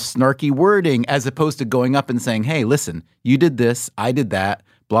with some snarky wording as opposed to going up and saying, hey, listen, you did this, I did that,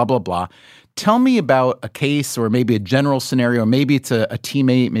 blah, blah, blah. Tell me about a case or maybe a general scenario. Maybe it's a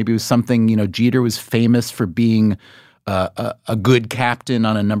teammate. Maybe it was something, Jeter was famous for being a good captain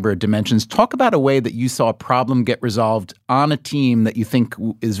on a number of dimensions. Talk about a way that you saw a problem get resolved on a team that you think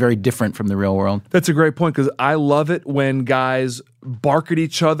is very different from the real world. That's a great point, because I love it when guys bark at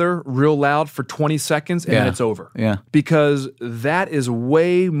each other real loud for 20 seconds and then it's over. Yeah. Because that is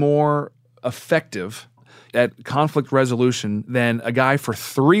way more effective at conflict resolution than a guy for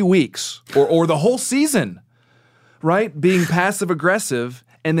 3 weeks or the whole season, right? Being passive aggressive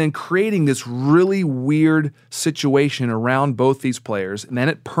and then creating this really weird situation around both these players, and then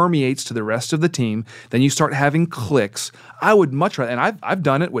it permeates to the rest of the team. Then you start having cliques. I would much rather, and I've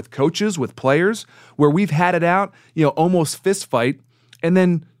done it with coaches, with players, where we've had it out, almost fist fight, and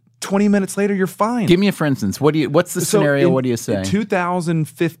then 20 minutes later, you're fine. Give me a for instance. What's the scenario? What do you say? In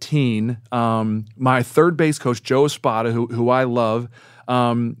 2015, my third base coach, Joe Espada, who I love,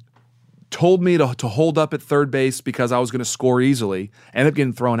 told me to hold up at third base because I was going to score easily. Ended up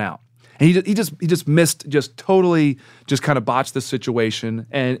getting thrown out. And he just missed, just totally just kind of botched the situation.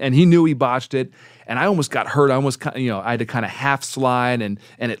 And he knew he botched it. And I almost got hurt. I had to kind of half slide, and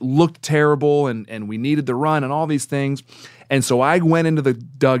it looked terrible, and we needed the run and all these things. And so I went into the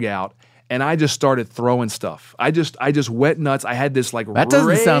dugout and I just started throwing stuff. I just went nuts. I had this that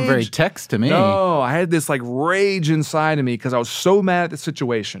doesn't sound very Tex to me. No, I had this rage inside of me because I was so mad at the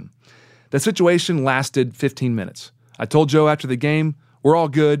situation. The situation lasted 15 minutes. I told Joe after the game, we're all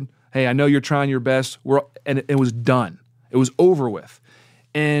good. Hey, I know you're trying your best. And it was done. It was over with.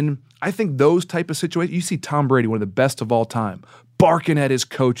 And I think those type of situations, you see Tom Brady, one of the best of all time, barking at his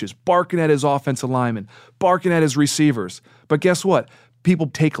coaches, barking at his offensive linemen, barking at his receivers. But guess what? People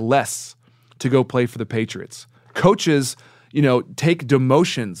take less to go play for the Patriots. Coaches, take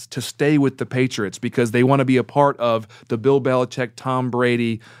demotions to stay with the Patriots because they want to be a part of the Bill Belichick, Tom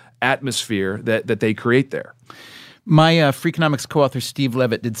Brady atmosphere that they create there. My Freakonomics co-author Steve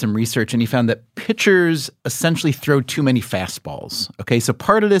Levitt did some research, and he found that pitchers essentially throw too many fastballs. Okay, so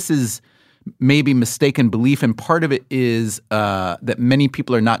part of this is maybe mistaken belief, and part of it is that many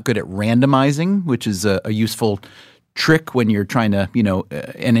people are not good at randomizing, which is a useful trick when you're trying to,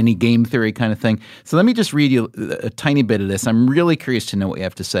 in any game theory kind of thing. So let me just read you a tiny bit of this. I'm really curious to know what you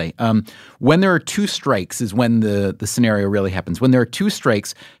have to say. When there are 2 strikes is when the scenario really happens. When there are 2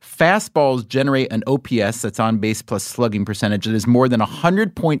 strikes, fastballs generate an OPS, that's on base plus slugging percentage, that is more than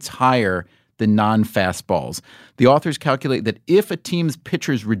 100 points higher than non-fastballs. The authors calculate that if a team's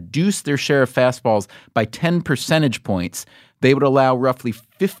pitchers reduce their share of fastballs by 10 percentage points, they would allow roughly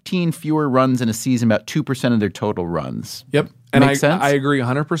 15 fewer runs in a season, about 2% of their total runs. Yep. And Make sense? I agree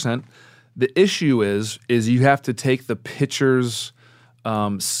 100%. The issue is you have to take the pitcher's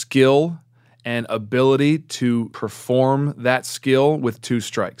skill and ability to perform that skill with 2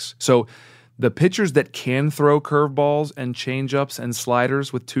 strikes. So the pitchers that can throw curveballs and changeups and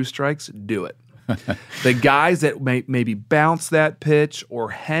sliders with 2 strikes, do it. The guys that maybe bounce that pitch or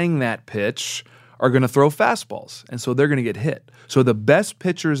hang that pitch are going to throw fastballs, and so they're going to get hit. So the best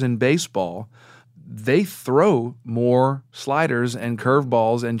pitchers in baseball, they throw more sliders and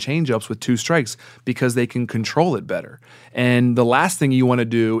curveballs and changeups with 2 strikes because they can control it better. And the last thing you want to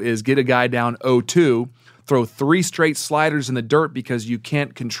do is get a guy down 0-2, throw 3 straight sliders in the dirt because you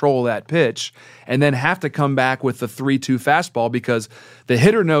can't control that pitch, and then have to come back with the 3-2 fastball because the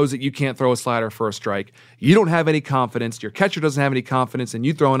hitter knows that you can't throw a slider for a strike. You don't have any confidence. Your catcher doesn't have any confidence, and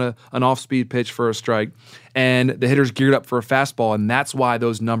you throw in an off-speed pitch for a strike, and the hitter's geared up for a fastball, and that's why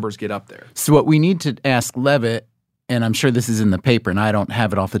those numbers get up there. So what we need to ask Levitt and I'm sure this is in the paper, and I don't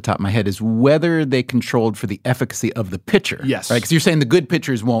have it off the top of my head, is whether they controlled for the efficacy of the pitcher. Yes. Right? Because you're saying the good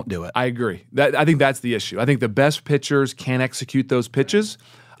pitchers won't do it. I agree. I think that's the issue. I think the best pitchers can execute those pitches.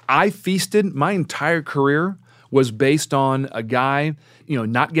 I feasted my entire career was based on a guy,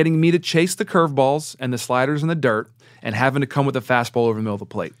 not getting me to chase the curveballs and the sliders in the dirt and having to come with a fastball over the middle of the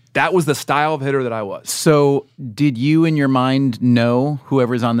plate. That was the style of hitter that I was. So did you in your mind know,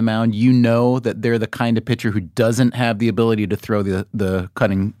 whoever's on the mound, that they're the kind of pitcher who doesn't have the ability to throw the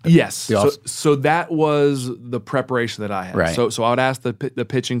cutting? Yes. So that was the preparation that I had. Right. So I would ask the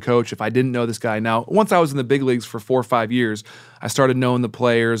pitching coach if I didn't know this guy. Now, once I was in the big leagues for 4 or 5 years, I started knowing the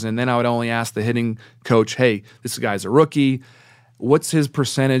players, and then I would only ask the hitting coach, hey, this guy's a rookie. What's his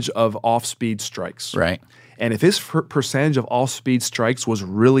percentage of off-speed strikes? Right. And if his percentage of off-speed strikes was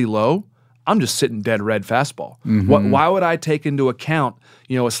really low, I'm just sitting dead red fastball. Mm-hmm. Why would I take into account,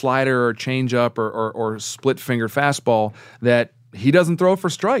 a slider or a changeup or split-finger fastball that he doesn't throw for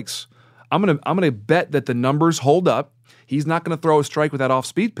strikes? I'm gonna bet that the numbers hold up. He's not going to throw a strike with that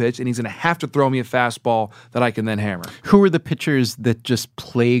off-speed pitch, and he's going to have to throw me a fastball that I can then hammer. Who were the pitchers that just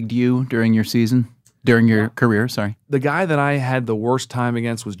plagued you during your season? During your career, sorry. The guy that I had the worst time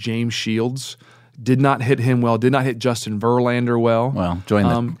against was James Shields. Did not hit him well. Did not hit Justin Verlander well. Well, join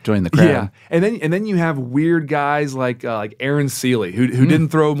the crowd. Yeah, and then you have weird guys like Aaron Seeley who didn't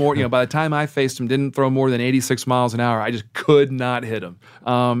throw more. By the time I faced him, didn't throw more than 86 miles an hour. I just could not hit him.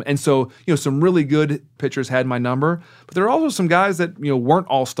 And so some really good pitchers had my number, but there are also some guys that weren't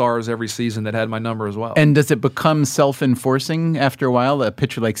all-stars every season that had my number as well. And does it become self-enforcing after a while? A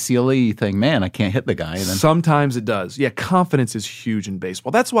pitcher like Seeley, you think, man, I can't hit the guy. And then sometimes it does. Yeah, confidence is huge in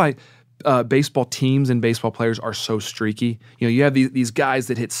baseball. That's why baseball teams and baseball players are so streaky. You have these guys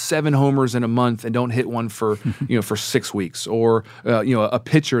that hit 7 homers in a month and don't hit one for for 6 weeks, or a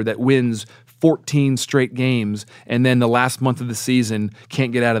pitcher that wins 14 straight games and then the last month of the season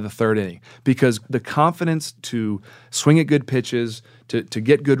can't get out of the third inning, because the confidence to swing at good pitches, to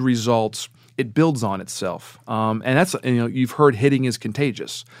get good results, it builds on itself. And that's you've heard hitting is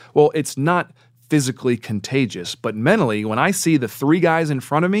contagious. Well, it's not physically contagious, but mentally, when I see the 3 guys in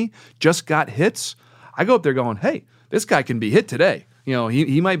front of me just got hits, I go up there going, hey, this guy can be hit today.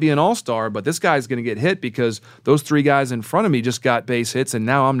 He might be an all-star, but this guy's going to get hit because those 3 guys in front of me just got base hits, and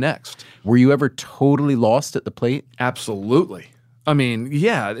now I'm next. Were you ever totally lost at the plate? Absolutely. I mean,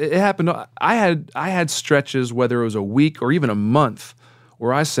 yeah, it happened. I had stretches, whether it was a week or even a month,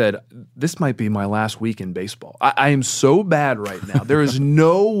 where I said, this might be my last week in baseball. I am so bad right now. There is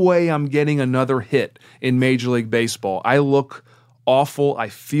no way I'm getting another hit in Major League Baseball. I look awful. I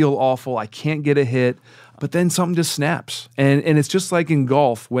feel awful. I can't get a hit. But then something just snaps. And it's just like in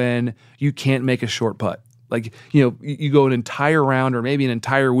golf when you can't make a short putt. Like, you go an entire round or maybe an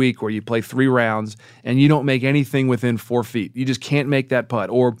entire week where you play 3 rounds and you don't make anything within 4 feet. You just can't make that putt.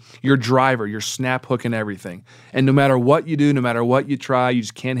 Or your driver, your snap hook and everything. And no matter what you do, no matter what you try, you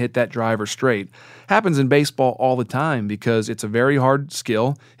just can't hit that driver straight. Happens in baseball all the time because it's a very hard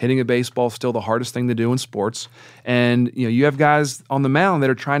skill. Hitting a baseball is still the hardest thing to do in sports. And you have guys on the mound that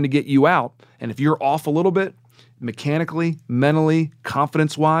are trying to get you out. And if you're off a little bit, mechanically, mentally,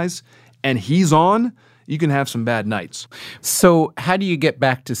 confidence-wise, and he's on, you can have some bad nights. So how do you get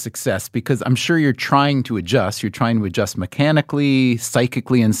back to success? Because I'm sure you're trying to adjust. You're trying to adjust mechanically,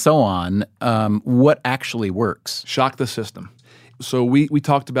 psychically, and so on. What actually works? Shock the system. So we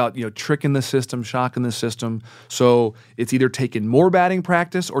talked about tricking the system, shocking the system. So it's either taking more batting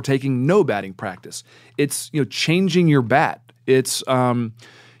practice or taking no batting practice. It's changing your bat. It's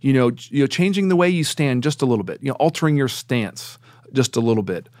changing the way you stand just a little bit. Altering your stance just a little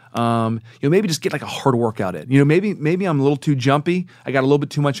bit. Maybe just get like a hard workout in. Maybe I'm a little too jumpy. I got a little bit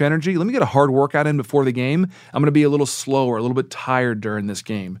too much energy. Let me get a hard workout in before the game. I'm going to be a little slower, a little bit tired during this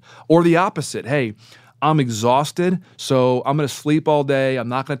game. Or the opposite. Hey, I'm exhausted, so I'm going to sleep all day. I'm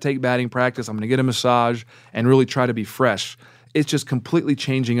not going to take batting practice. I'm going to get a massage and really try to be fresh. It's just completely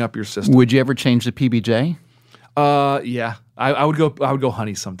changing up your system. Would you ever change the PBJ? Yeah. I would go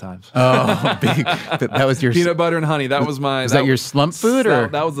honey sometimes. Oh, that was your peanut butter and honey. That was my. Was that your slump food, or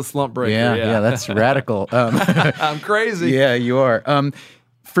that was the slump breaker? Yeah, that's radical. I'm crazy. Yeah, you are.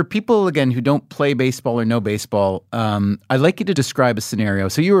 For people again who don't play baseball or know baseball, I'd like you to describe a scenario.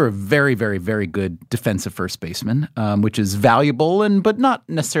 So you were a very, very, very good defensive first baseman, which is valuable but not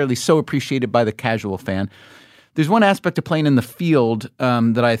necessarily so appreciated by the casual fan. There's one aspect of playing in the field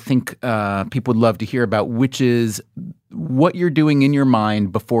that I think people would love to hear about, which is what you're doing in your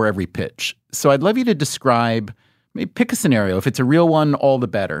mind before every pitch. So I'd love you to describe, maybe pick a scenario. If it's a real one, all the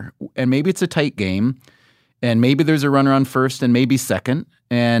better. And maybe it's a tight game. and maybe there's a runner on first and maybe second,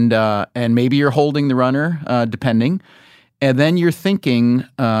 and maybe you're holding the runner, depending. And then you're thinking,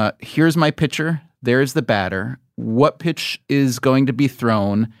 here's my pitcher, there's the batter. What pitch is going to be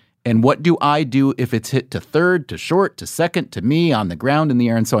thrown? And what do I do if it's hit to third, to short, to second, to me, on the ground, in the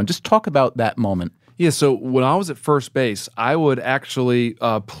air, and so on? Just talk about that moment. Yeah, so when I was at first base, I would actually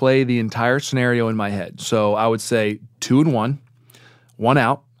play the entire scenario in my head. So I would say 2-1, 1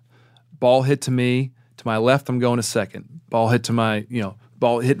 out, ball hit to me, to my left, I'm going to second. Ball hit to my,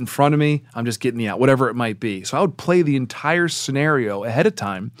 ball hit in front of me, I'm just getting the out, whatever it might be. So I would play the entire scenario ahead of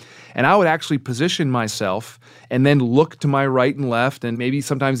time, and I would actually position myself and then look to my right and left, and maybe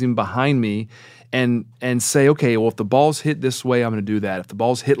sometimes even behind me, and say, okay, well, if the ball's hit this way, I'm going to do that. If the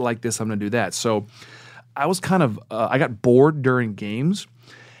ball's hit like this, I'm going to do that. So I was kind of, I got bored during games.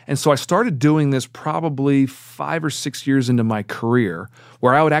 And so I started doing this probably 5 or 6 years into my career,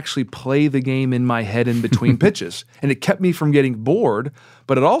 where I would actually play the game in my head in between pitches. And it kept me from getting bored,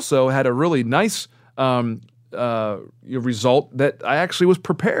 but it also had a really nice result that I actually was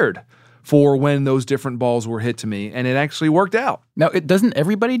prepared for when those different balls were hit to me, and it actually worked out. Now, doesn't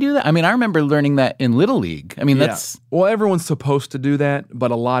everybody do that? I mean, I remember learning that in Little League. I mean, that's... Well, everyone's supposed to do that,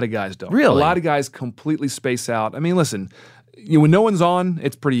 but a lot of guys don't. Really? A lot of guys completely space out. I mean, listen, when no one's on,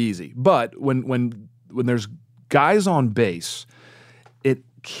 it's pretty easy. But when there's guys on base, it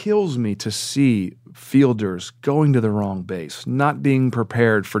kills me to see fielders going to the wrong base, not being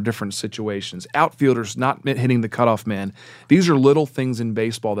prepared for different situations, outfielders not hitting the cutoff man. These are little things in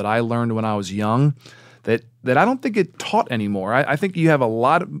baseball that I learned when I was young that I don't think get taught anymore. I think you have a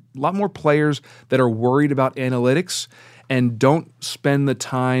lot more players that are worried about analytics and don't spend the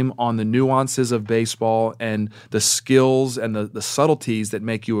time on the nuances of baseball and the skills and the subtleties that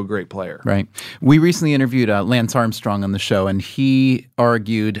make you a great player. Right. We recently interviewed Lance Armstrong on the show, and he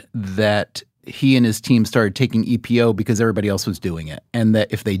argued that he and his team started taking EPO because everybody else was doing it, and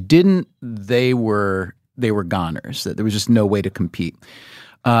that if they didn't, they were goners, that there was just no way to compete.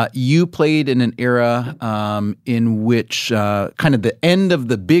 You played in an era in which kind of the end of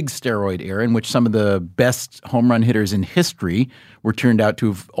the big steroid era, in which some of the best home run hitters in history were turned out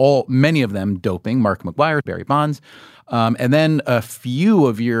to have many of them doping, Mark McGwire, Barry Bonds, and then a few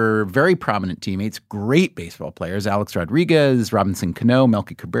of your very prominent teammates, great baseball players, Alex Rodriguez, Robinson Cano,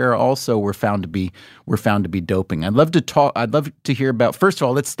 Melky Cabrera, also were found to be doping. I'd love to hear about. First of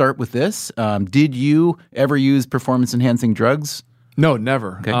all, let's start with this. Did you ever use performance enhancing drugs? No,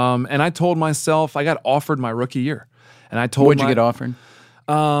 never. Okay. And I told myself, I got offered my rookie year, and I told. What'd you get offered?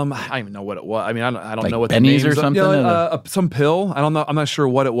 I don't even know what it was. I mean, I don't like know what Benny's the names or something. Some pill. I don't know. I'm not sure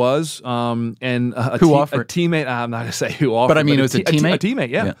what it was. And who offered? A teammate. I'm not gonna say who offered. But I mean, it was a teammate. A teammate.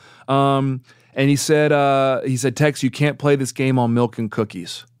 Yeah. And he said, Tex, you can't play this game on milk and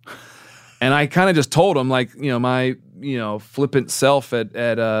cookies. And I kind of just told him, like, my flippant self at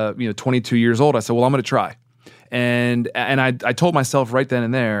 22 years old. I said, well, I'm gonna try. And I told myself right then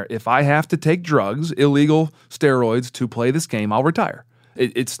and there, if I have to take drugs, illegal steroids, to play this game, I'll retire.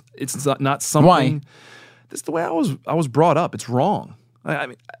 It's not something. Why? That's the way I was brought up. It's wrong. I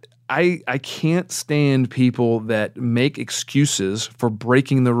mean, I can't stand people that make excuses for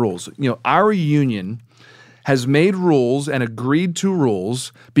breaking the rules. Our union has made rules and agreed to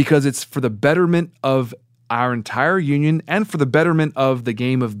rules because it's for the betterment of our entire union and for the betterment of the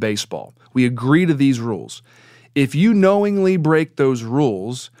game of baseball. We agree to these rules. If you knowingly break those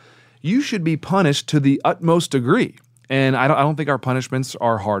rules, you should be punished to the utmost degree. And I don't think our punishments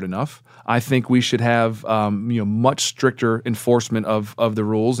are hard enough. I think we should have much stricter enforcement of the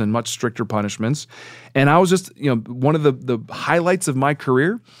rules and much stricter punishments. And I was just, one of the highlights of my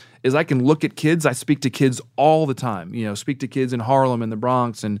career is I can look at kids. I speak to kids all the time. Speak to kids in Harlem and the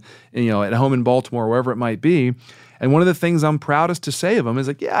Bronx and at home in Baltimore, wherever it might be. And one of the things I'm proudest to say of them is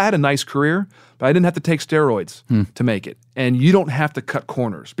like, yeah, I had a nice career, but I didn't have to take steroids to make it. And you don't have to cut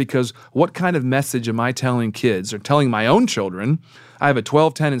corners, because what kind of message am I telling kids or telling my own children? I have a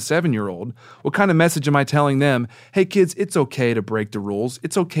 12, 10, and 7-year-old. What kind of message am I telling them? Hey, kids, it's okay to break the rules.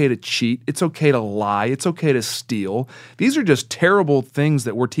 It's okay to cheat. It's okay to lie. It's okay to steal. These are just terrible things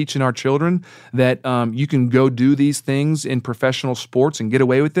that we're teaching our children, that you can go do these things in professional sports and get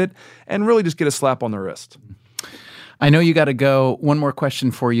away with it and really just get a slap on the wrist. I know you got to go. One more question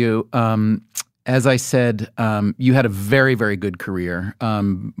for you. As I said, you had a very, very good career,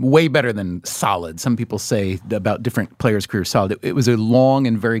 way better than solid. Some people say about different players' careers solid. It was a long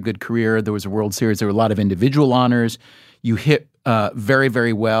and very good career. There was a World Series. There were a lot of individual honors. You hit very,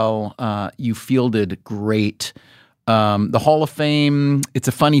 very well. You fielded great. The Hall of Fame, it's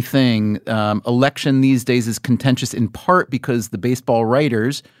a funny thing. Election these days is contentious in part because the baseball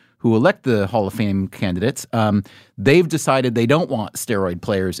writers who elect the Hall of Fame candidates, they've decided they don't want steroid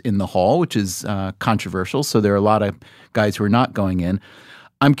players in the Hall, which is controversial. So there are a lot of guys who are not going in.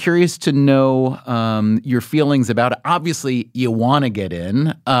 I'm curious to know your feelings about it. Obviously, you want to get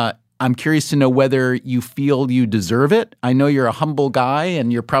in. I'm curious to know whether you feel you deserve it. I know you're a humble guy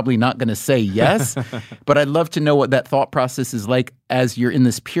and you're probably not going to say yes, but I'd love to know what that thought process is like as you're in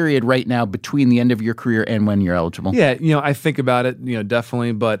this period right now between the end of your career and when you're eligible. Yeah, I think about it,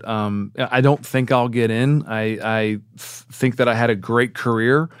 definitely, but I don't think I'll get in. I think that I had a great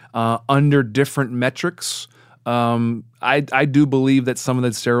career under different metrics. I do believe that some of the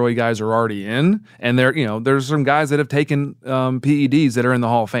steroid guys are already in, and there's some guys that have taken PEDs that are in the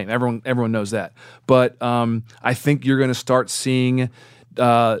Hall of Fame. Everyone knows that. But I think you're going to start seeing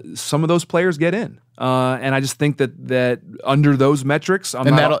some of those players get in. And I just think that under those metrics,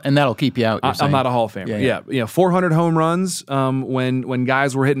 that'll keep you out. I'm not a Hall of Famer. Yeah. 400 home runs when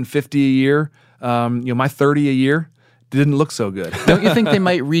guys were hitting 50 a year. My 30 a year didn't look so good. Don't you think they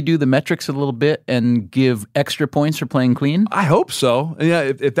might redo the metrics a little bit and give extra points for playing clean? I hope so. Yeah,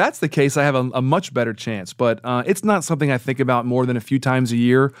 if that's the case, I have a much better chance. But it's not something I think about more than a few times a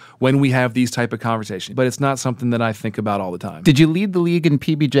year when we have these type of conversations. But it's not something that I think about all the time. Did you lead the league in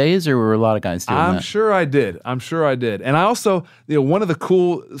PBJs, or were a lot of guys doing that? I'm sure I did. And I also, one of the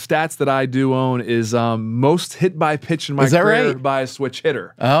cool stats that I do own is most hit by pitch in my career by a switch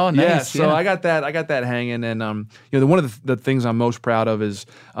hitter. Oh, nice. Yeah, so I got that hanging. And one of the things I'm most proud of is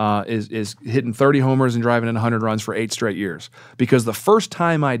hitting 30 homers and driving in 100 runs for 8 straight years. Because the first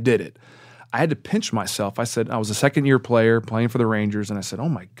time I did it, I had to pinch myself. I said, I was a second-year player playing for the Rangers, and I said, oh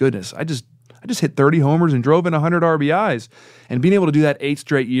my goodness, I just hit 30 homers and drove in 100 RBIs. And being able to do that 8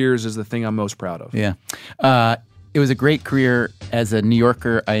 straight years is the thing I'm most proud of. Yeah. It was a great career as a New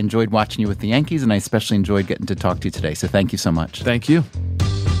Yorker. I enjoyed watching you with the Yankees, and I especially enjoyed getting to talk to you today. So thank you so much. Thank you.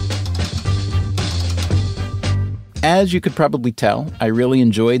 As you could probably tell, I really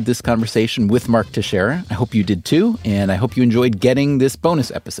enjoyed this conversation with Mark Teixeira. I hope you did too, and I hope you enjoyed getting this bonus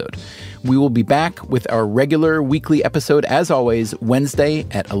episode. We will be back with our regular weekly episode, as always, Wednesday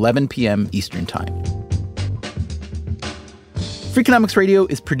at 11 p.m. Eastern Time. Freakonomics Radio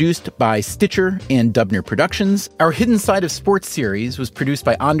is produced by Stitcher and Dubner Productions. Our Hidden Side of Sports series was produced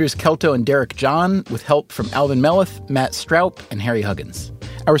by Anders Kelto and Derek John, with help from Alvin Melleth, Matt Stroup, and Harry Huggins.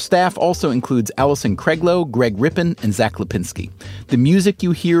 Our staff also includes Allison Craiglow, Greg Rippin, and Zach Lipinski. The music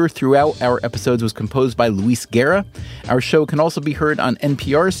you hear throughout our episodes was composed by Luis Guerra. Our show can also be heard on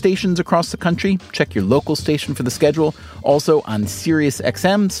NPR stations across the country. Check your local station for the schedule. Also on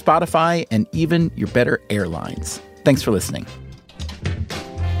SiriusXM, Spotify, and even your better airlines. Thanks for listening.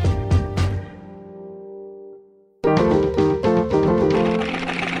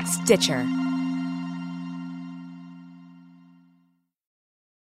 Stitcher.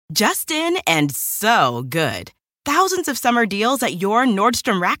 Just in and so good. Thousands of summer deals at your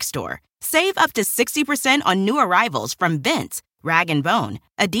Nordstrom Rack store. Save up to 60% on new arrivals from Vince, Rag & Bone,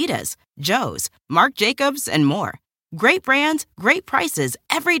 Adidas, Joe's, Marc Jacobs, and more. Great brands, great prices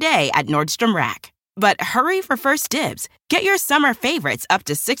every day at Nordstrom Rack. But hurry for first dibs. Get your summer favorites up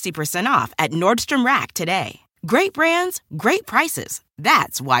to 60% off at Nordstrom Rack today. Great brands, great prices.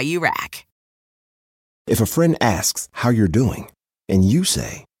 That's why you rack. If a friend asks how you're doing, and you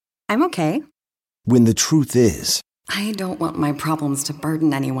say, I'm okay. When the truth is, I don't want my problems to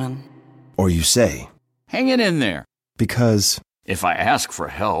burden anyone. Or you say, hang it in there. Because if I ask for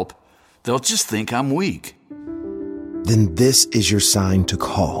help, they'll just think I'm weak. Then this is your sign to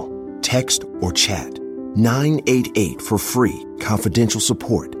call, text, or chat 988 for free, confidential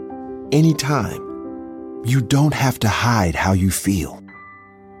support. Anytime. You don't have to hide how you feel.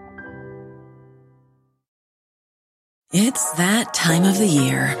 It's that time of the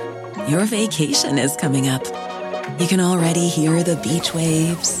year. Your vacation is coming up. You can already hear the beach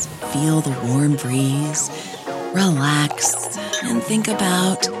waves, feel the warm breeze, relax, and think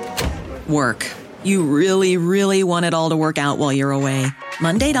about work. You really, really want it all to work out while you're away.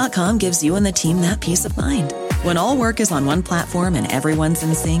 Monday.com gives you and the team that peace of mind. When all work is on one platform and everyone's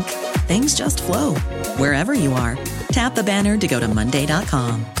in sync, things just flow. Wherever you are, tap the banner to go to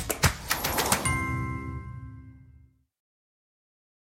Monday.com.